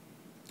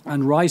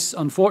 And rice,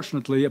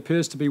 unfortunately,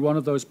 appears to be one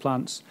of those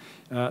plants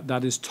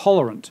that is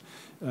tolerant.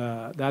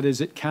 That is,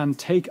 it can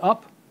take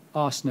up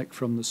arsenic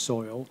from the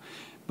soil,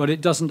 but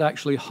it doesn't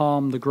actually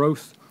harm the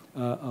growth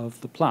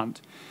of the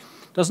plant.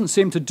 Doesn't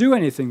seem to do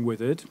anything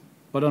with it,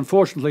 but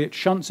unfortunately it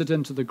shunts it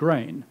into the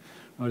grain.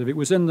 Right? If it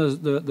was in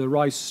the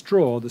rice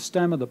straw, the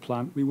stem of the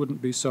plant, we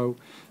wouldn't be so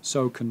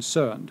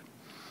concerned.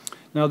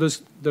 Now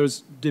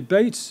there's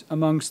debate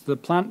amongst the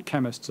plant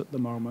chemists at the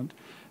moment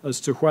as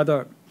to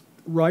whether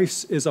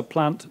rice is a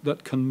plant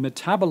that can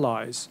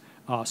metabolize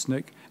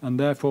arsenic and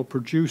therefore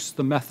produce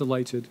the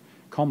methylated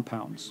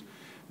compounds.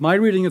 My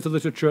reading of the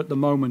literature at the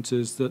moment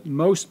is that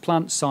most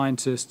plant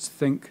scientists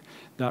think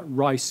that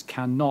rice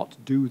cannot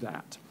do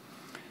that.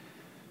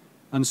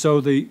 And so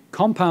the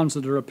compounds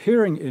that are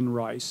appearing in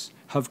rice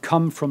have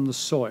come from the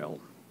soil.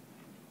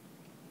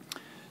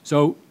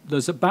 So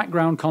there's a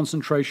background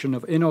concentration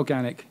of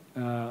inorganic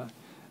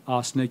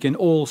arsenic in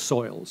all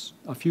soils,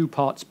 a few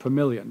parts per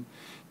million,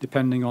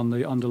 depending on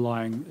the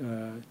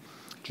underlying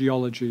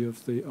geology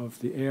of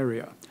the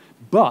area.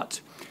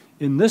 But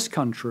in this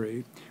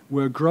country,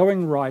 we're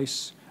growing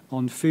rice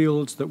on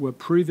fields that were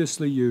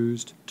previously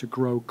used to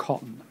grow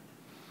cotton.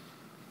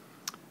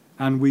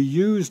 And we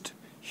used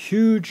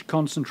huge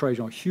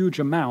concentration, or huge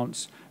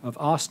amounts of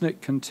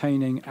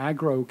arsenic-containing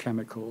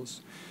agrochemicals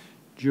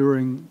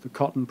during the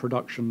cotton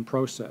production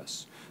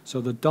process.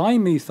 So the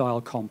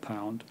dimethyl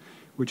compound,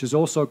 which is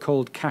also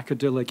called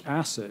cacodylic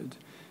acid,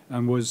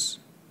 and was,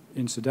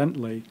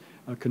 incidentally,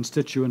 a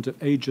constituent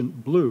of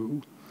Agent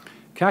Blue,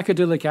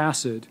 cacodylic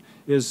acid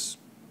is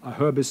a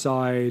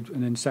herbicide,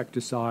 an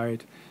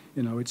insecticide.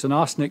 You know, it's an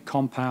arsenic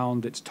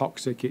compound, it's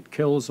toxic, it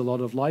kills a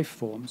lot of life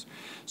forms.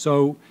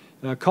 So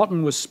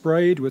cotton was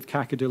sprayed with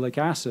cacodylic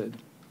acid,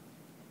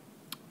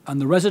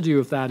 and the residue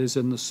of that is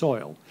in the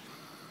soil.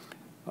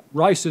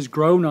 Rice is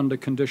grown under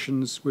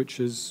conditions which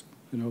is,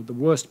 you know, the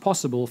worst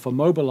possible for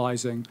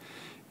mobilizing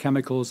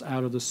chemicals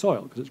out of the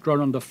soil, because it's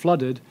grown under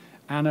flooded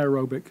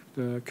anaerobic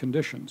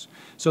conditions.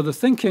 So the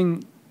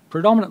thinking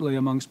predominantly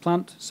amongst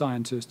plant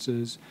scientists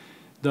is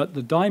that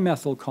the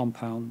dimethyl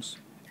compounds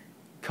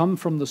come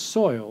from the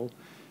soil,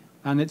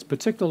 and it's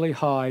particularly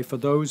high for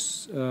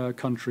those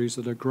countries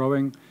that are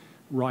growing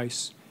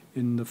rice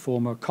in the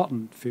former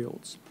cotton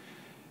fields.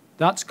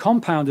 That's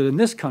compounded in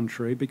this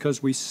country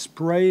because we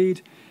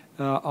sprayed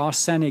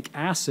arsenic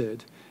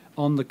acid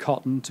on the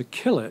cotton to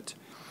kill it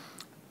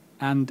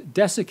and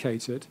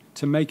desiccate it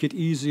to make it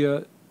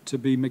easier to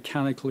be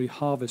mechanically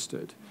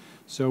harvested.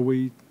 So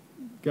we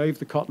gave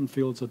the cotton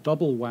fields a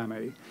double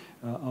whammy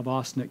of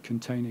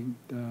arsenic-containing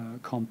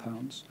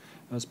compounds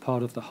as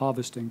part of the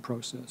harvesting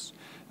process.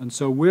 And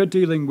so we're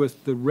dealing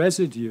with the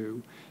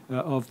residue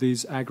of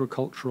these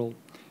agricultural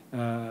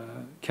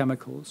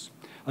chemicals.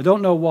 I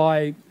don't know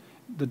why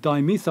the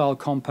dimethyl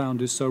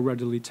compound is so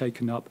readily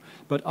taken up,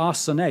 but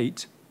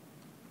arsenate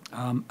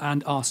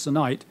and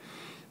arsenite,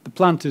 the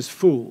plant is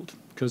fooled,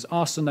 because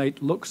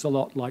arsenate looks a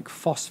lot like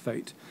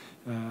phosphate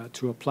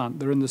to a plant.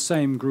 They're in the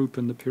same group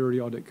in the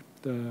periodic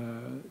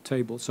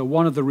table. So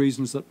one of the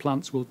reasons that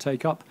plants will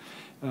take up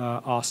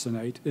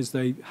arsenate is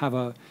they have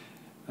a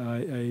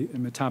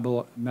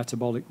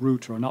metabolic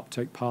route or an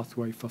uptake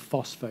pathway for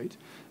phosphate,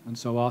 and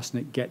so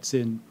arsenic gets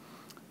in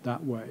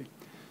that way.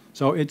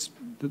 So it's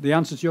the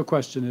answer to your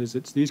question is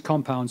these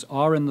compounds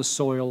are in the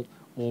soil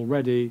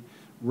already.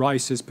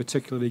 Rice is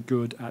particularly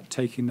good at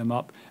taking them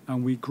up,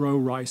 and we grow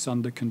rice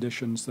under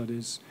conditions that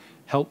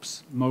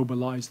helps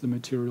mobilize the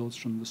materials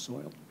from the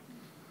soil.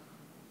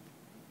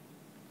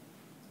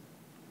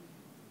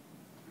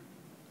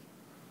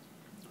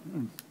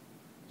 Do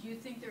you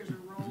think there's a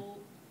role,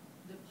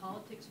 that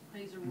politics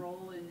plays a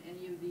role in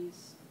any of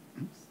these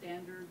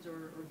standards,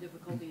 or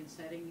difficulty in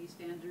setting these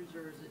standards,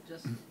 or is it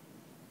just,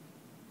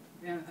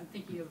 I'm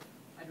thinking of,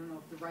 I don't know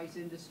if the rice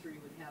industry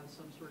would have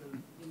some sort of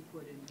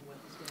input into what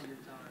the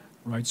standards are.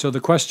 Right, so the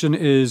question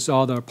is,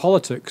 are there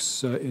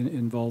politics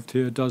involved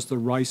here? Does the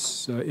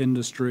rice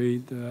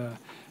industry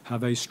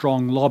have a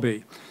strong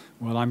lobby?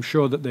 Well, I'm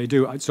sure that they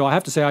do. So I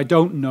have to say I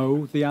don't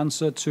know the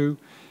answer to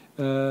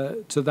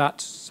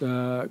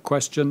that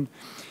question.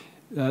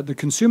 The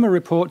Consumer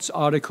Reports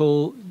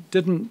article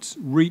didn't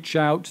reach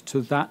out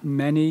to that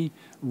many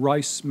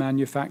rice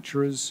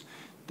manufacturers.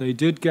 They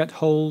did get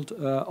hold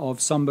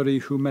of somebody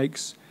who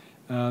makes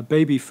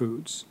baby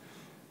foods.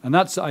 And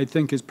that's, I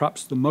think, is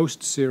perhaps the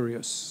most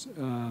serious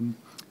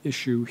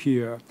issue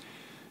here,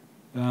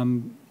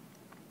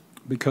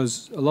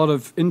 because a lot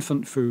of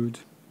infant food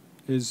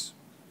is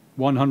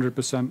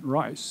 100%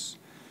 rice.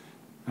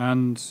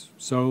 And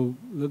so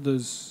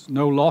there's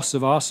no loss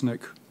of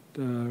arsenic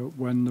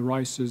when the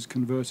rice is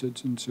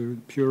converted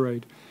into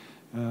pureed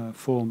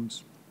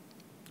forms.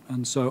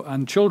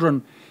 And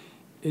children,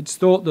 it's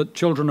thought that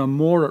children are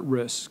more at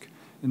risk,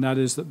 and that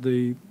is that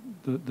the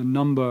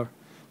number,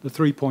 the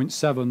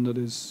 3.7 that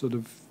is sort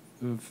of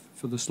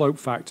for the slope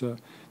factor,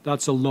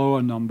 that's a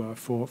lower number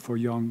for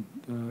young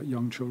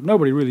children.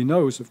 Nobody really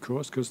knows, of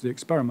course, because the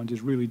experiment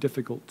is really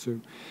difficult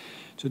to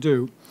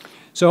do.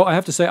 So I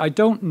have to say I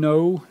don't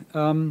know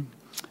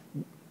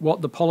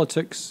what the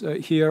politics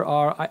here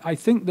are. I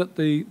think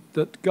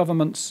that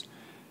governments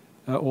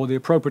or the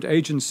appropriate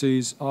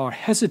agencies are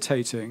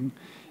hesitating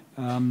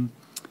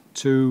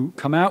to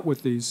come out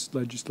with these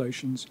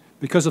legislations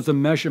because of the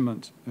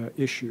measurement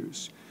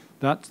issues.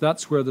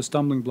 That's where the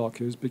stumbling block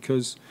is,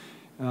 because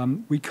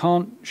we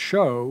can't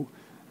show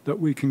that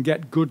we can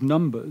get good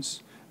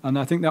numbers. And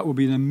I think that would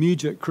be an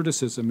immediate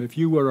criticism. If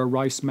you were a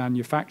rice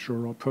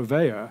manufacturer or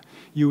purveyor,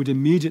 you would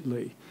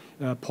immediately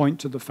point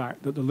to the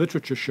fact that the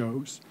literature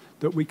shows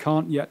that we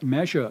can't yet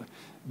measure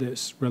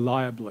this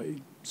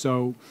reliably.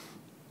 So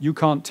you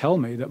can't tell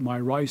me that my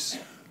rice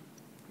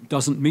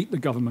doesn't meet the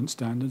government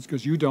standards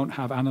because you don't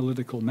have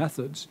analytical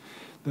methods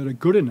that are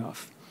good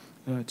enough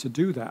to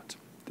do that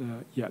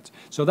yet.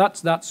 So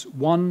that's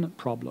one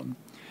problem.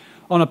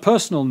 On a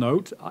personal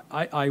note,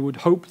 I would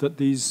hope that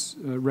these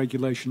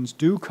regulations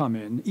do come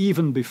in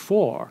even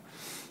before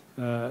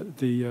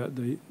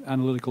the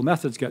analytical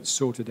methods get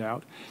sorted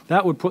out.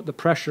 That would put the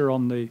pressure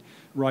on the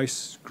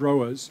rice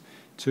growers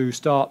to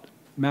start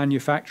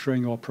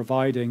manufacturing or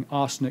providing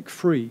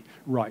arsenic-free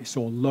rice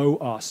or low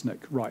arsenic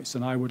rice,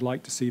 and I would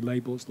like to see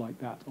labels like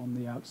that on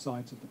the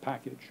outsides of the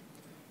package.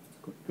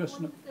 Is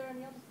there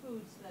any other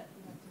foods that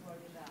we have to worry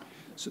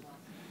about?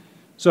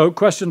 So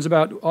questions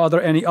about, are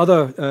there any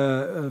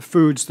other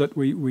foods that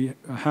we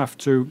have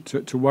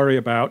to worry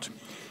about?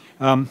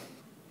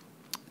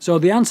 So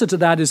the answer to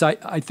that is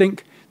I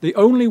think the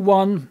only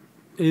one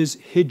is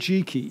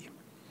hijiki,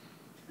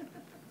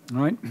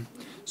 right?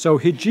 So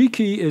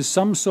hijiki is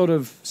some sort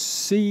of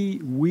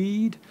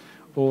seaweed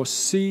or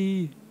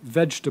sea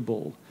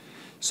vegetable.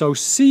 So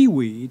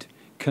seaweed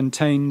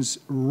contains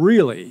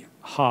really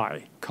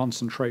high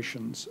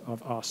concentrations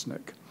of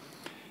arsenic.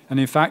 And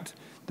in fact,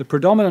 the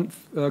predominant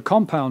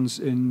compounds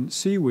in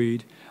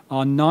seaweed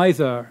are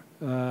neither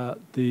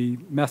the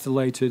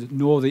methylated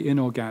nor the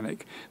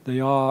inorganic. They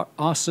are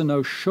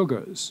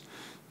arsenosugars.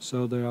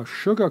 So they are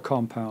sugar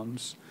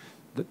compounds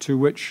to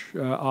which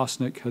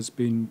arsenic has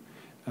been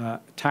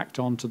tacked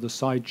onto the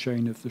side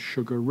chain of the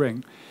sugar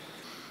ring.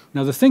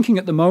 Now, the thinking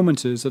at the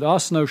moment is that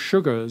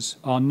arsenosugars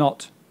are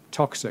not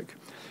toxic,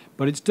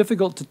 but it's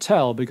difficult to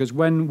tell because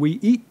when we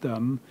eat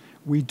them,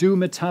 we do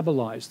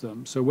metabolize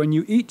them. So when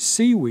you eat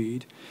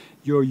seaweed,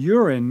 your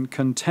urine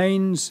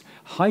contains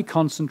high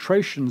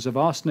concentrations of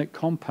arsenic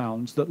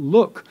compounds that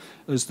look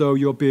as though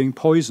you're being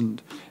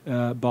poisoned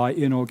by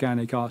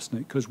inorganic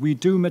arsenic, because we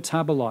do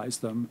metabolize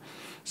them.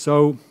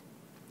 So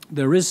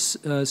there is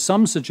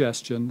some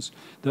suggestions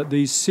that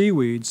these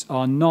seaweeds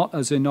are not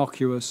as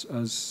innocuous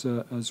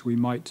as we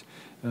might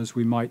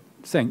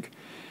think.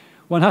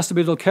 One has to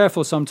be a little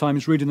careful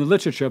sometimes reading the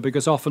literature,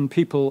 because often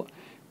people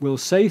will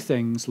say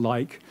things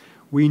like,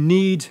 we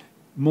need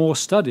more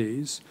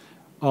studies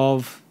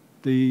of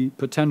the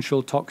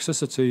potential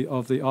toxicity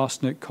of the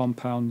arsenic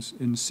compounds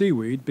in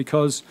seaweed,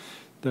 because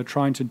they're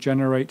trying to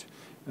generate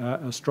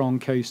a strong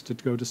case to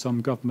go to some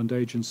government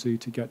agency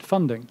to get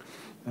funding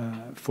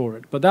for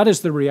it. But that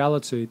is the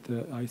reality,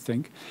 I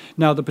think.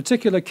 Now, the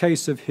particular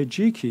case of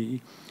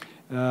hijiki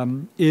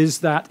is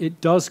that it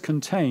does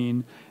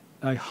contain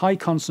a high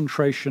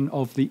concentration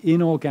of the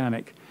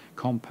inorganic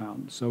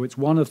compound. So it's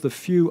one of the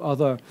few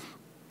other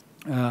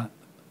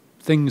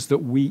things that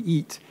we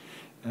eat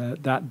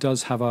that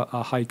does have a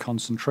high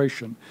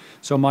concentration.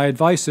 So my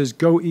advice is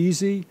go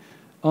easy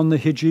on the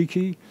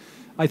hijiki.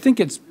 I think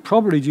it's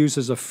probably used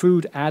as a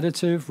food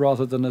additive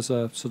rather than as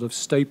a sort of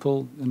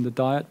staple in the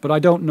diet, but I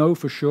don't know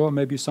for sure.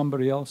 Maybe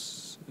somebody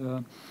else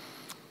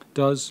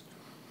does.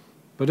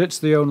 But it's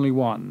the only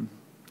one.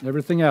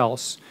 Everything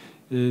else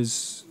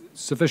is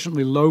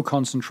sufficiently low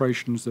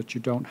concentrations that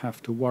you don't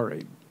have to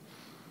worry.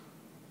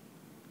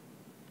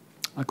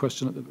 A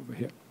question over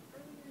here.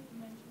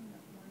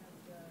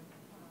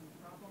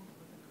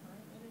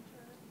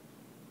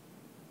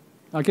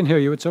 I can hear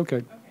you. It's okay.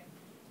 Okay.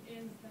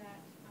 Is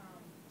that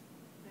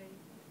they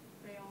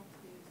fail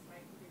to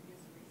cite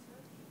previous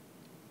research?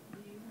 Do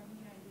you have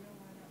any idea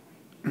why that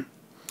might be?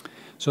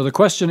 So the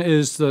question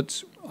is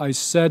that I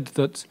said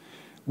that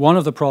one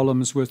of the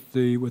problems with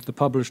the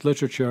published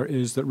literature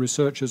is that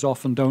researchers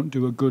often don't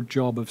do a good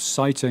job of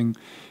citing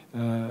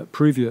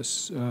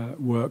previous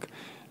work,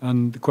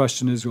 and the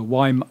question is,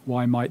 well,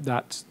 why might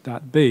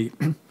that be?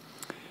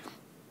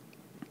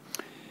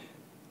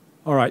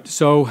 All right.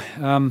 So.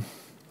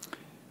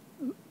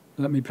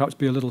 Let me perhaps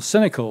be a little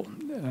cynical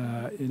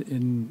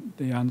in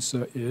the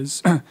answer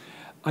is,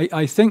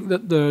 I think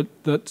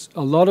that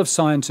a lot of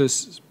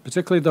scientists,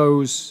 particularly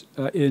those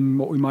in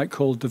what we might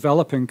call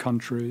developing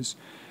countries,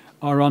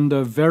 are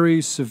under very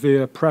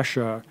severe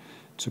pressure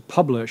to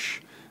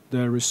publish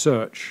their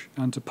research,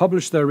 and to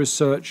publish their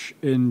research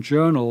in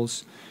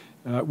journals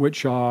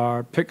which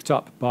are picked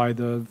up by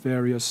the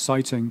various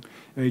citing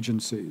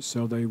agencies.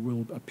 So they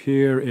will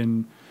appear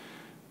in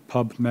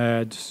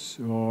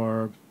PubMed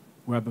or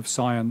Web of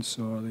Science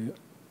or the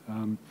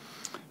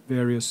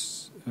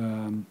various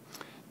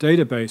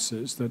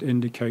databases that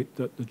indicate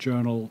that the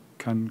journal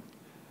can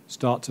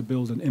start to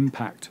build an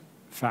impact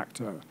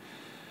factor.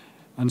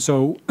 And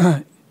so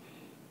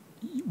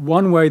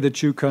one way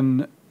that you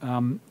can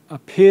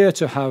appear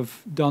to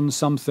have done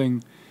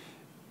something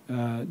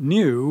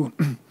new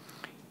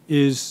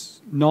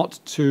is not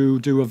to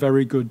do a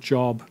very good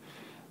job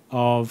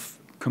of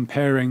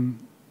comparing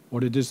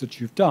what it is that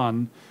you've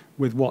done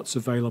with what's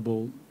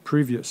available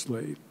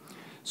previously.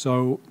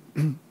 So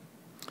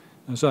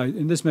sorry,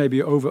 and this may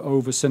be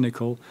over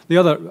cynical. The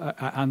other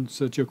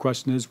answer to your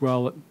question is,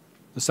 well,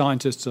 the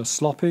scientists are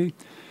sloppy.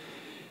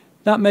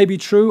 That may be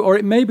true, or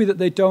it may be that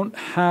they don't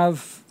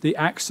have the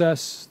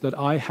access that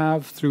I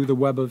have through the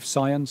web of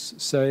science,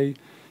 say,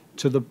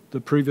 to the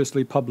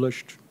previously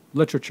published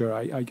literature.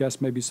 I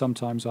guess maybe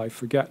sometimes I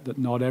forget that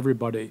not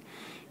everybody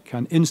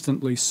can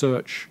instantly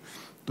search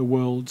the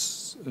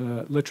world's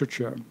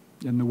literature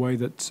in the way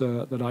that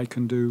that I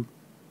can do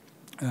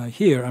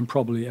here, and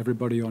probably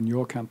everybody on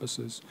your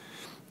campuses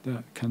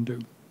can do.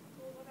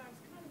 Well, what I was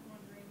kind of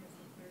wondering is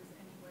if there's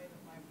any way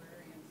that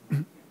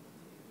librarians might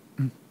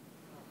be able to.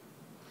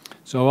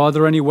 So are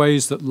there any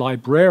ways that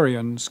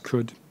librarians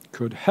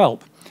could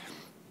help?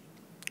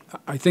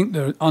 I think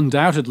there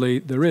undoubtedly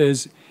there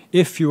is,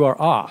 if you are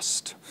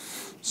asked.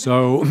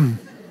 So,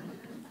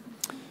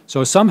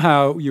 so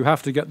somehow you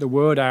have to get the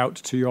word out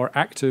to your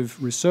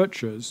active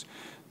researchers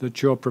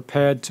that you're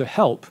prepared to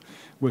help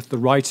with the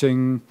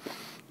writing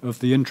of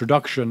the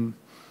introduction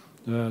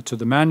to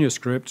the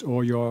manuscript,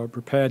 or you're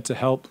prepared to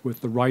help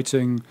with the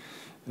writing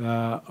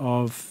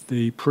of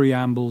the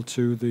preamble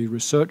to the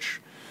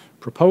research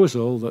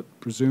proposal that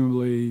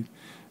presumably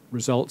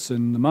results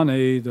in the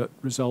money, that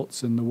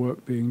results in the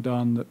work being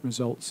done, that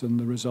results in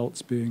the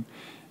results being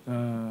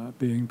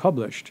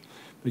published.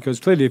 Because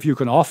clearly, if you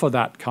can offer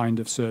that kind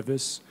of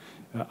service,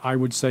 I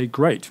would say,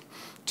 great.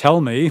 Tell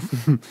me,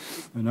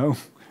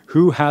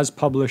 who has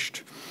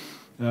published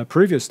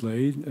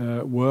previously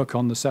work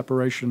on the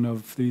separation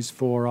of these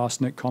 4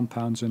 arsenic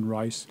compounds in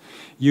rice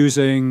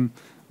using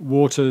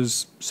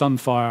Waters'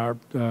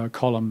 Sunfire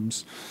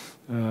columns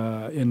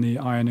in the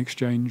ion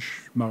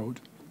exchange mode.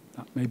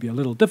 That may be a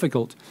little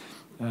difficult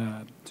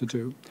to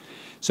do.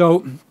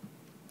 So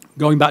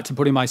going back to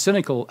putting my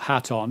cynical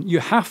hat on, you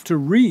have to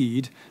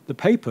read the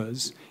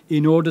papers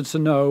in order to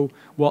know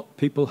what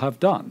people have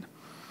done.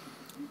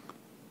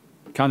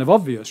 Kind of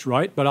obvious,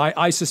 right? But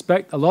I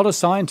suspect a lot of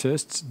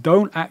scientists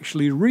don't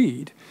actually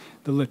read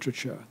the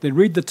literature. They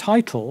read the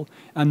title,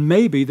 and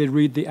maybe they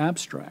read the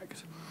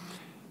abstract.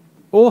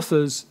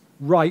 Authors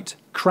write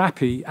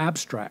crappy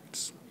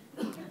abstracts.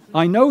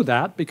 I know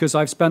that because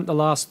I've spent the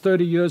last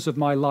 30 years of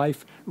my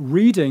life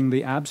reading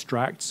the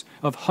abstracts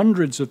of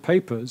hundreds of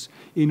papers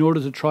in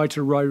order to try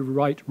to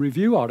write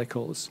review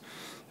articles.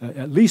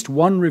 At least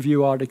one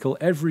review article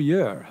every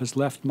year has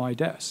left my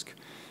desk.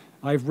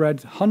 I've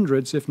read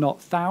hundreds, if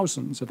not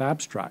thousands, of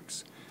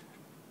abstracts.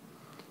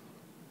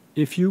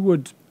 If you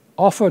would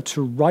offer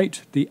to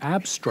write the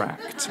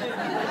abstract,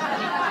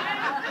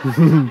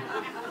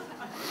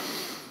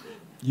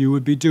 you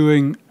would be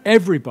doing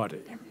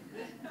everybody,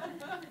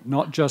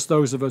 not just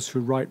those of us who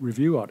write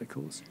review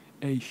articles,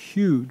 a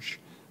huge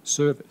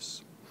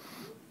service.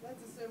 That's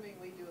assuming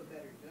we do a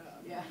better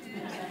job. Yeah.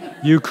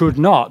 You could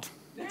not.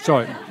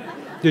 Sorry.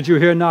 Did you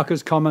hear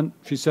Naka's comment?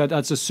 She said,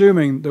 that's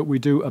assuming that we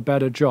do a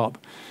better job.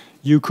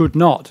 You could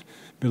not,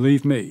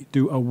 believe me,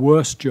 do a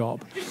worse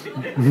job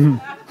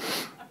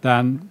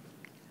than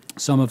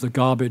some of the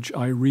garbage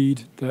I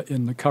read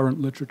in the current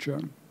literature.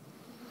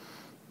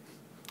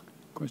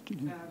 Question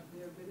here. Have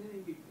there been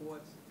any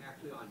reports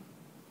actually on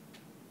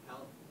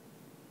health,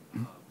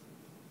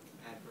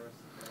 adverse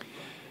effects on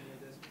any of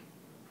this?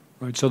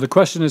 Right, so the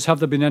question is, have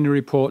there been any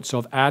reports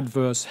of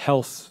adverse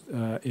health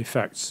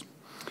effects?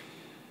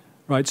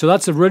 Right, so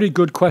that's a really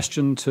good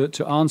question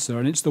to answer,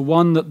 and it's the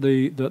one that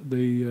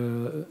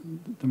the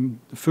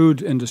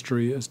food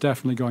industry is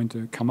definitely going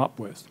to come up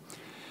with.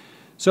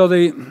 So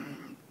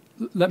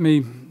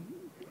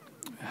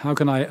how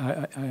can I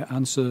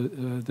answer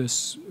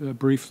this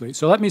briefly?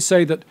 So let me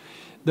say that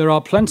there are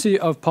plenty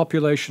of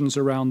populations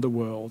around the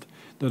world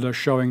that are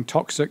showing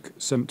toxic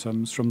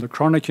symptoms from the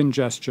chronic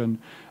ingestion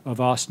of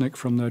arsenic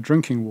from their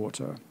drinking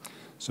water.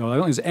 So I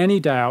don't think there's any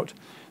doubt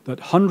that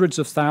hundreds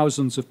of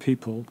thousands of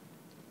people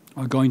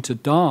are going to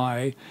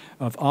die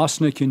of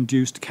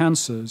arsenic-induced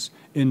cancers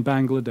in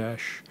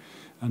Bangladesh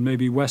and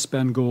maybe West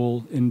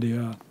Bengal,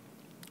 India,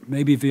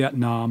 maybe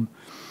Vietnam,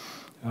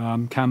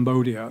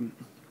 Cambodia.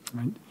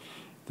 Right?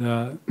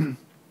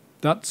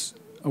 That's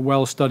a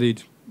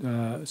well-studied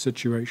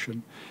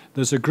situation.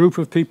 There's a group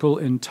of people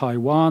in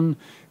Taiwan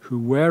who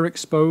were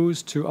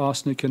exposed to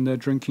arsenic in their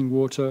drinking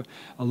water.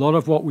 A lot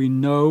of what we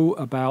know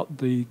about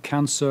the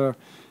cancer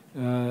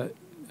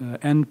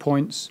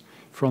endpoints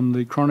from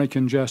the chronic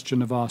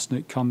ingestion of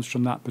arsenic comes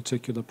from that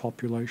particular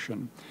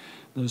population.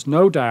 There's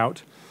no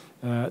doubt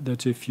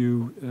that if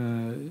you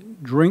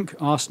drink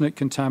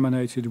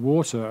arsenic-contaminated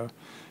water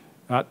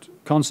at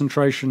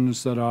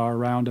concentrations that are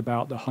around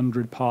about the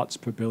 100 parts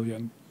per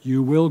billion,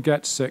 you will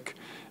get sick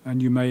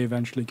and you may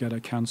eventually get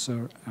a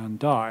cancer and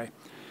die.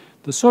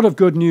 The sort of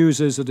good news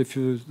is that if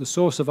the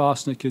source of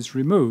arsenic is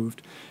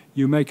removed,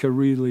 you make a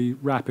really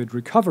rapid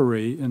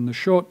recovery in the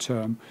short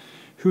term.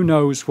 Who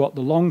knows what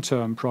the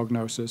long-term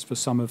prognosis for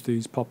some of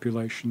these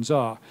populations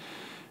are?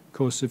 Of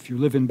course, if you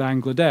live in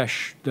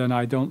Bangladesh, then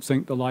I don't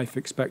think the life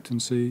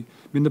expectancy,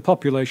 the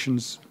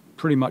population's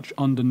pretty much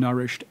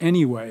undernourished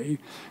anyway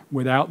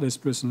without this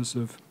business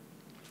of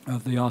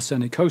the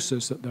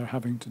arsenicosis that they're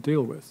having to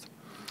deal with.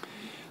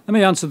 Let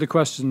me answer the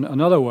question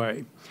another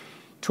way.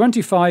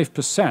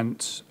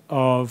 25%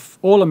 of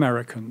all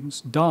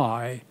Americans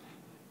die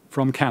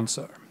from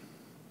cancer.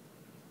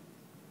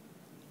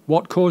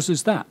 What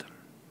causes that?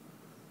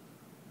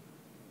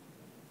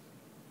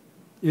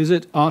 Is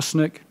it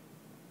arsenic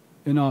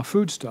in our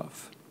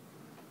foodstuff?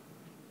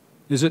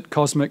 Is it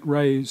cosmic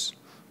rays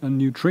and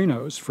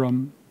neutrinos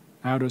from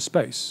outer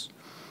space?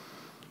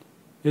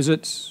 Is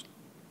it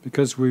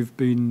because we've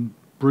been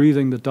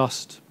breathing the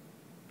dust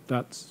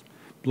that's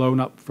blown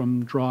up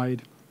from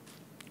dried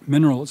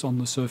minerals on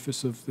the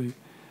surface of the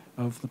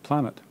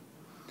planet?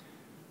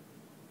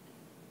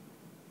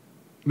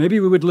 Maybe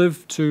we would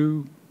live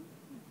to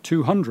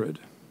 200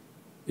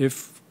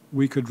 if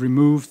we could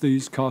remove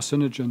these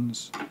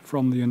carcinogens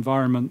from the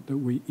environment that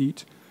we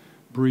eat,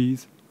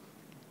 breathe,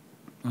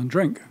 and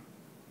drink.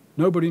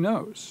 Nobody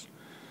knows.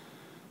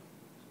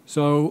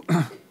 So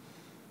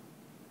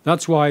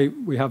that's why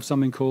we have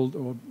something called,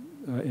 or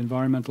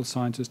environmental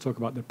scientists talk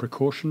about the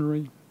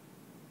precautionary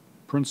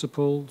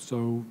principle.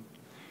 So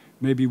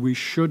maybe we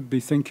should be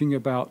thinking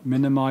about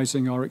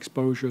minimizing our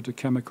exposure to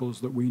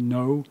chemicals that we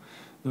know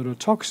that are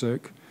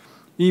toxic,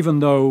 even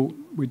though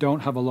we don't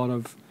have a lot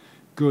of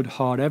good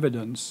hard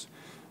evidence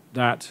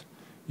that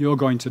you're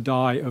going to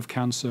die of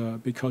cancer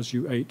because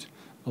you ate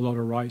a lot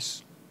of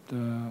rice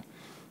in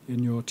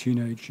your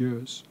teenage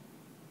years.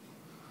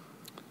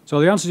 So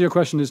the answer to your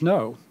question is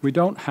no. We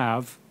don't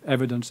have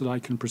evidence that I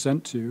can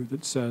present to you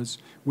that says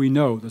we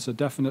know there's a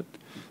definite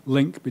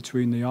link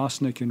between the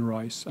arsenic in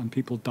rice and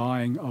people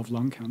dying of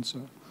lung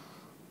cancer.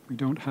 We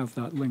don't have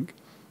that link.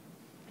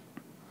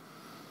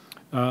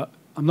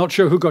 I'm not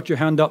sure who got your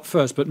hand up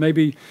first, but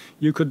maybe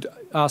you could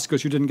ask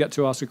us. You didn't get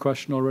to ask a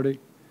question already.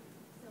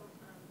 So,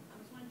 I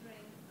was wondering,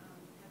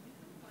 have you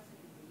come across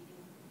any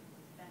reading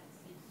that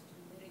seeks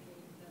to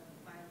mitigate the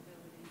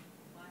viability,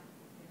 lack of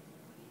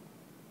viability,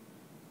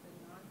 the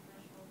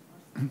non-threshold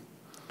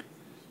arsenic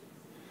species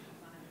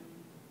by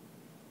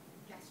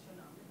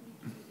gastronomically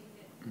treating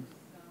it with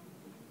some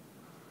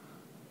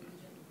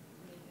agent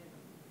made it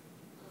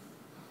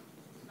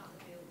not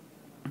available?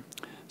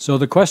 So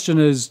the question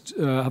is,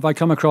 have I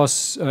come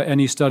across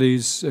any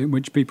studies in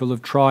which people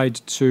have tried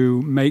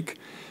to make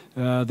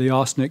the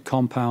arsenic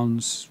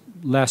compounds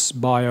less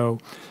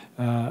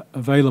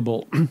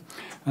available? And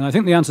I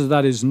think the answer to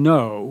that is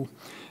no,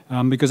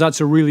 because that's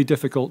a really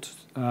difficult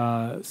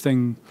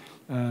thing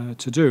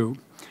to do.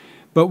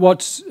 But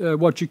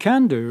what you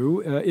can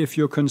do, if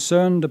you're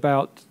concerned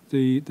about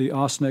the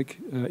arsenic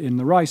in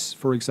the rice,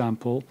 for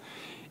example,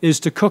 is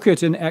to cook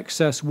it in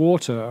excess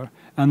water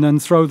and then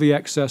throw the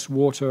excess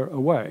water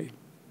away.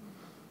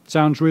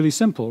 Sounds really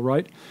simple,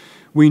 right?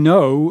 We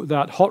know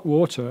that hot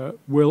water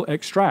will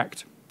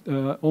extract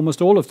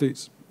almost all of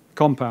these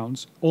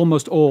compounds,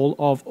 almost all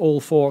of all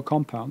four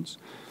compounds.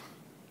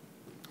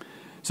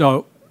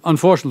 So,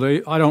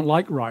 unfortunately, I don't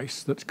like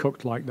rice that's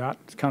cooked like that.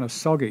 It's kind of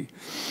soggy,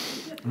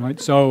 right?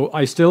 So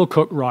I still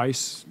cook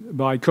rice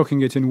by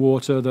cooking it in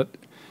water that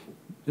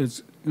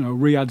is,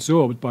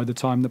 reabsorbed by the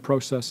time the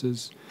process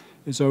is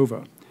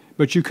over.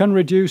 But you can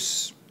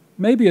reduce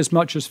maybe as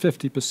much as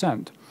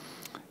 50%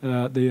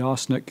 the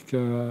arsenic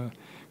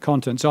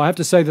content. So I have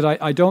to say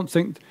that I don't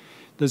think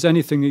there's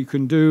anything you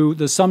can do.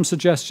 There's some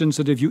suggestions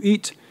that if you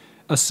eat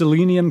a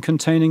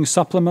selenium-containing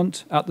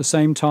supplement at the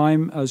same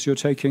time as you're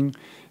taking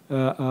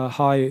a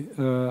high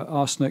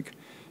arsenic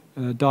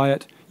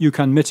diet, you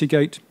can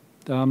mitigate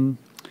the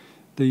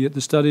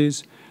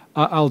studies.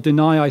 I'll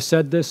deny I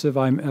said this if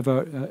I'm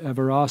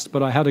ever asked,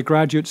 but I had a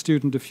graduate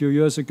student a few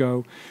years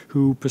ago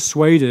who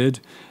persuaded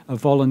a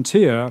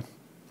volunteer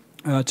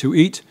to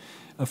eat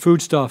a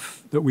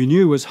foodstuff that we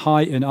knew was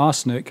high in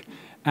arsenic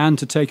and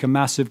to take a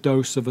massive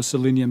dose of a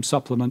selenium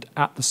supplement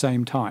at the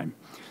same time.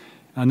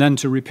 And then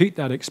to repeat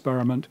that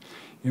experiment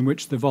in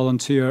which the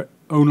volunteer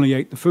only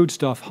ate the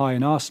foodstuff high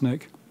in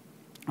arsenic,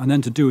 and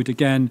then to do it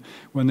again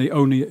when they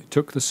only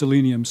took the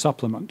selenium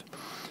supplement.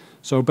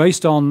 So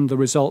based on the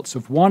results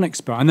of one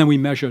experiment, and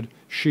then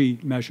she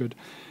measured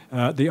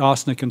the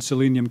arsenic and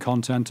selenium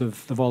content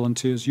of the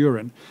volunteer's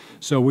urine.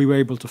 So we were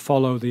able to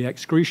follow the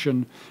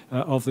excretion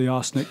of the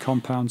arsenic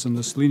compounds and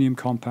the selenium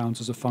compounds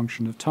as a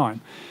function of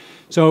time.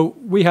 So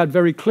we had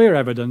very clear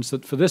evidence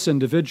that for this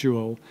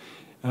individual,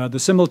 the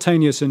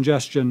simultaneous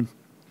ingestion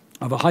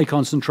of a high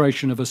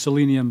concentration of a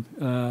selenium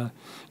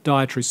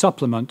dietary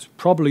supplement,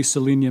 probably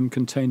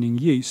selenium-containing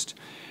yeast,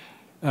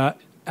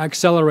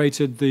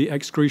 accelerated the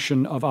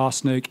excretion of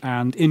arsenic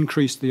and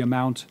increased the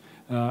amount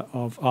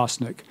of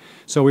arsenic.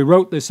 So we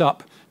wrote this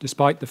up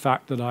despite the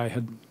fact that I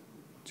had,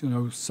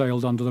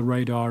 sailed under the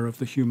radar of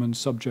the human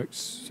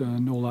subjects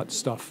and all that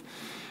stuff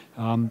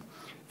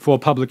for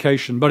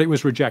publication, but it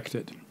was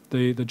rejected.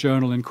 The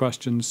journal in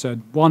question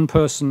said, one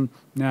person,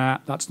 nah,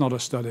 that's not a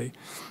study.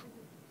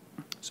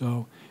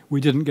 So we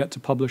didn't get to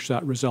publish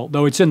that result,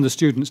 though it's in the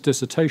student's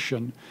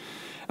dissertation.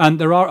 And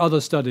there are other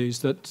studies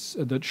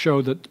that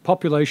show that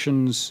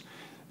populations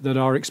that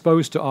are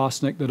exposed to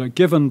arsenic that are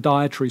given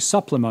dietary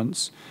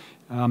supplements,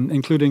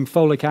 including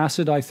folic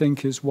acid, I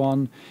think, is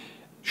one,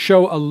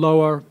 show a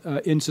lower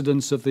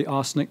incidence of the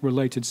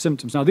arsenic-related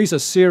symptoms. Now, these are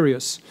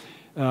serious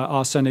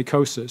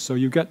arsenicosis, so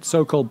you get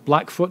so-called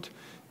Blackfoot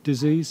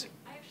disease.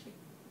 I actually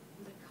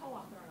was a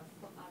co-author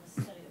on a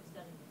study that was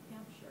done in New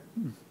Hampshire,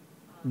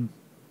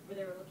 where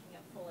they were looking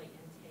at folate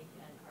intake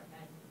and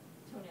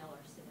toenail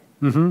arsenic,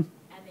 and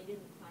they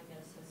didn't find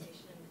that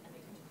association, and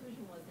the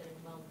conclusion was that in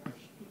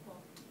well-nourished people,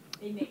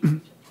 they may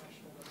reach a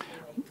threshold of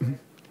folate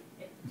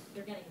where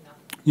they're getting enough.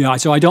 Yeah,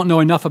 so I don't know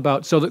enough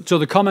about, so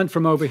the comment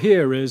from over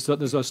here is that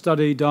there's a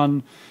study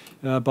done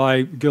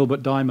by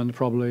Gilbert Diamond,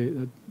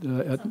 probably,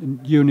 at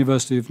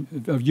University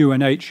of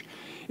UNH,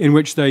 in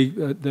which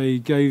they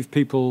gave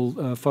people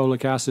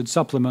folic acid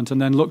supplement and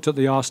then looked at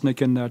the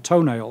arsenic in their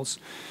toenails,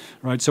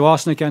 right? So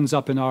arsenic ends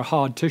up in our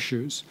hard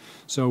tissues.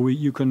 So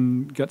you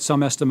can get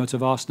some estimate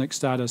of arsenic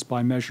status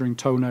by measuring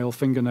toenail,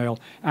 fingernail,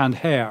 and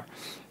hair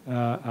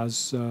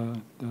as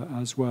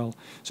well.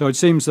 So it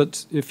seems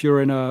that if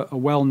you're in a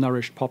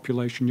well-nourished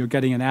population, you're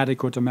getting an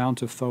adequate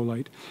amount of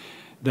folate,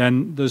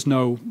 then there's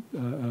no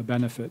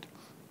benefit.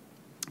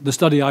 The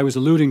study I was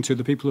alluding to,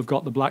 the people who've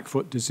got the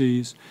Blackfoot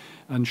disease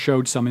and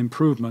showed some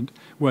improvement,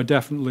 were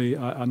definitely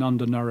an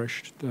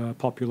undernourished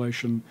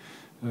population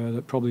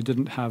that probably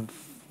didn't have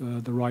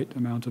the right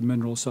amount of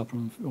mineral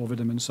supplement or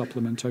vitamin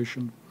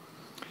supplementation.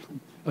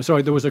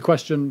 Sorry, there was a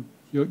question.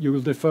 You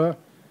will defer?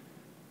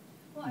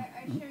 Well,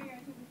 I share your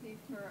antipathy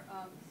for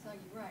soggy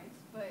rice,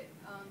 but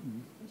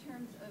in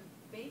terms of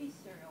baby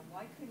cereal,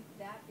 why couldn't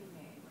that be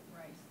made with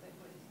rice that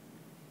was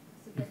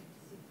subjected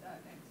to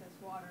excess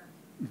water,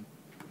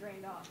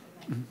 drained off,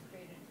 and then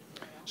created into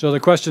cereal? So the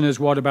question is,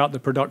 what about the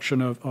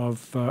production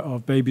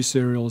of baby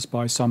cereals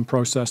by some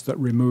process that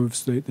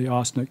removes the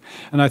arsenic?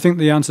 And I think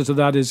the answer to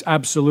that is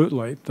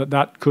absolutely,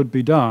 that could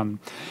be done.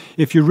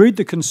 If you read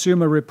the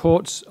Consumer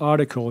Reports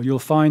article, you'll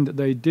find that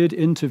they did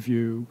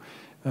interview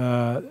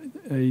a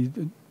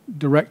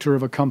director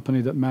of a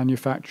company that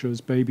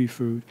manufactures baby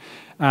food.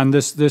 And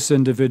this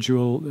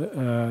individual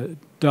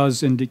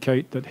does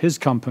indicate that his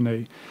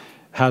company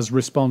has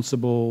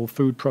responsible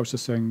food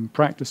processing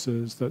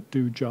practices that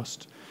do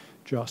just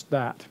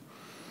that.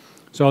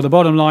 So the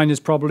bottom line is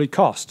probably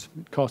cost.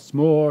 It costs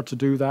more to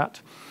do that.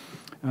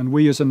 And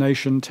we as a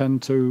nation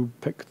tend to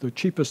pick the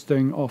cheapest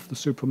thing off the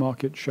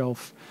supermarket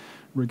shelf,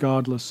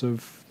 regardless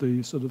of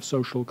the sort of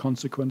social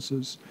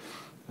consequences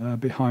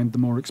behind the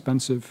more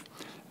expensive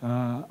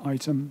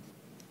item.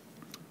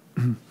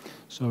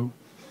 So.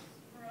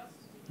 For us,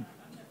 I've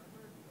never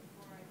heard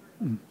before I heard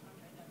about the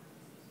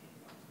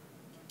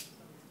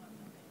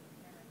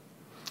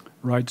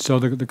Right, so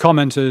the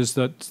comment is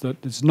that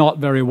it's not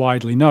very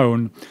widely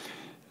known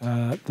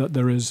that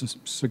there is a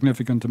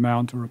significant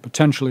amount or a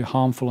potentially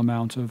harmful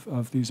amount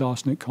of these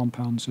arsenic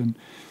compounds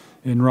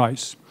in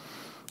rice.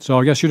 So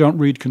I guess you don't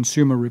read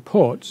Consumer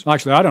Reports.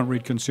 Actually, I don't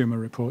read Consumer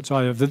Reports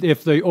either.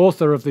 If the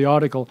author of the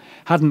article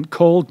hadn't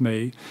called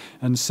me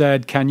and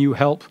said, can you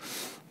help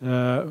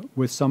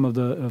with some of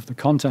the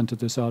content of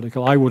this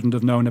article, I wouldn't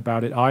have known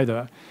about it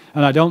either.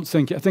 And I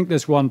think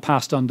this one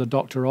passed under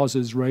Dr.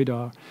 Oz's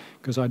radar,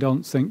 because I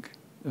don't think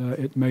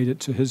it made it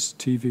to his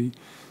TV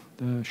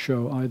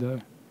show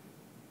either.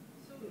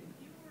 So if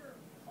you were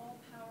all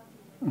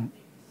powerful and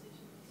make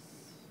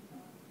decisions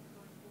going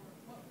forward,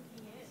 what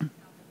would happen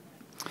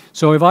next?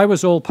 So if I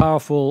was all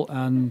powerful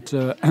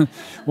and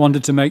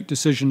wanted to make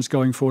decisions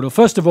going forward, well,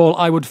 first of all,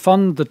 I would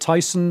fund the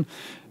Tyson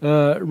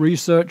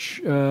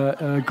research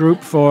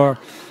group for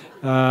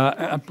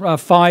a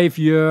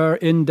 5-year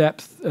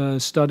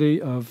in-depth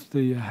study of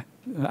the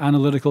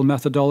analytical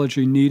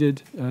methodology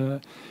needed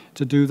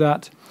to do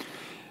that.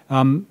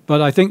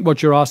 But I think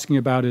what you're asking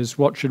about is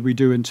what should we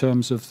do in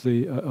terms of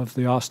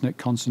the arsenic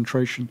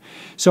concentration.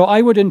 So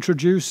I would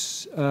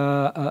introduce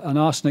an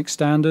arsenic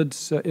standard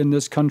in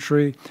this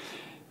country,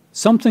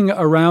 something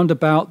around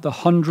about the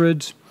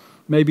 100,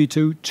 maybe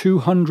to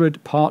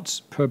 200 parts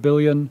per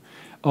billion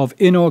of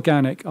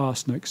inorganic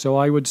arsenic. So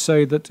I would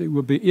say that it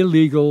would be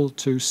illegal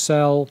to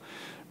sell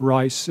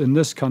rice in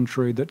this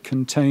country that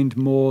contained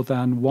more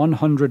than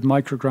 100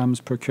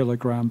 micrograms per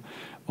kilogram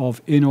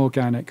of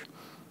inorganic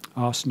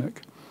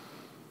arsenic.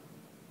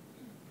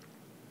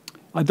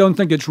 I don't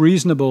think it's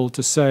reasonable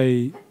to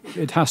say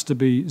it has to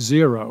be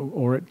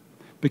zero,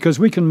 because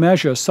we can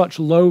measure such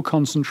low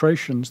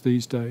concentrations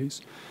these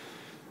days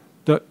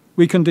that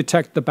we can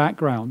detect the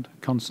background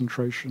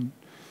concentration.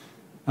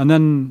 And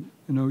then,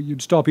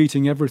 you'd stop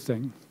eating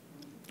everything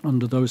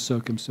under those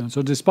circumstances.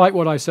 So despite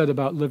what I said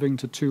about living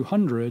to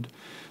 200,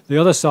 the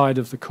other side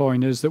of the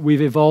coin is that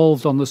we've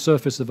evolved on the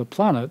surface of a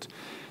planet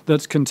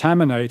that's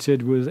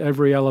contaminated with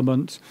every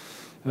element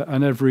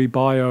and every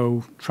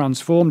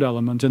bio-transformed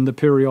element in the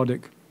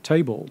periodic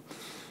table.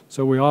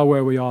 So we are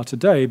where we are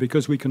today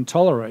because we can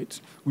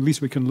tolerate, at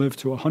least we can live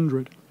to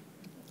 100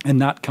 in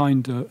that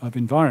kind of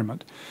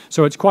environment.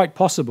 So it's quite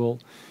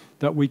possible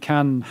that we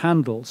can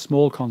handle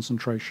small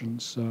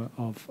concentrations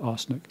of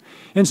arsenic.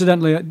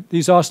 Incidentally,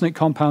 these arsenic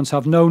compounds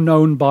have no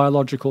known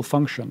biological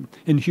function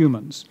in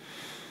humans.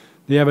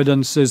 The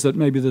evidence is that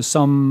maybe there's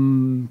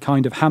some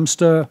kind of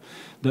hamster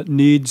that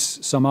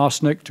needs some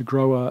arsenic to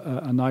grow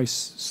a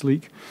nice,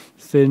 sleek,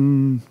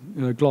 thin,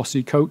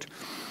 glossy coat.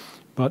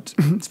 But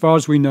as far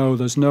as we know,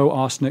 there's no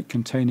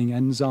arsenic-containing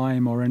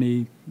enzyme or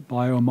any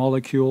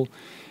biomolecule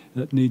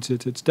that needs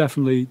it. It's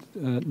definitely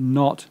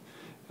not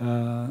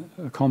a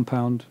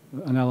compound,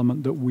 an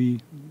element that we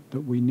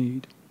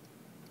need.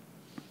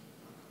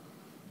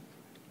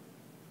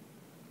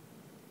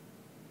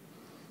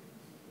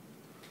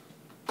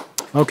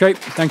 Okay,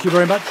 thank you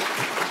very much.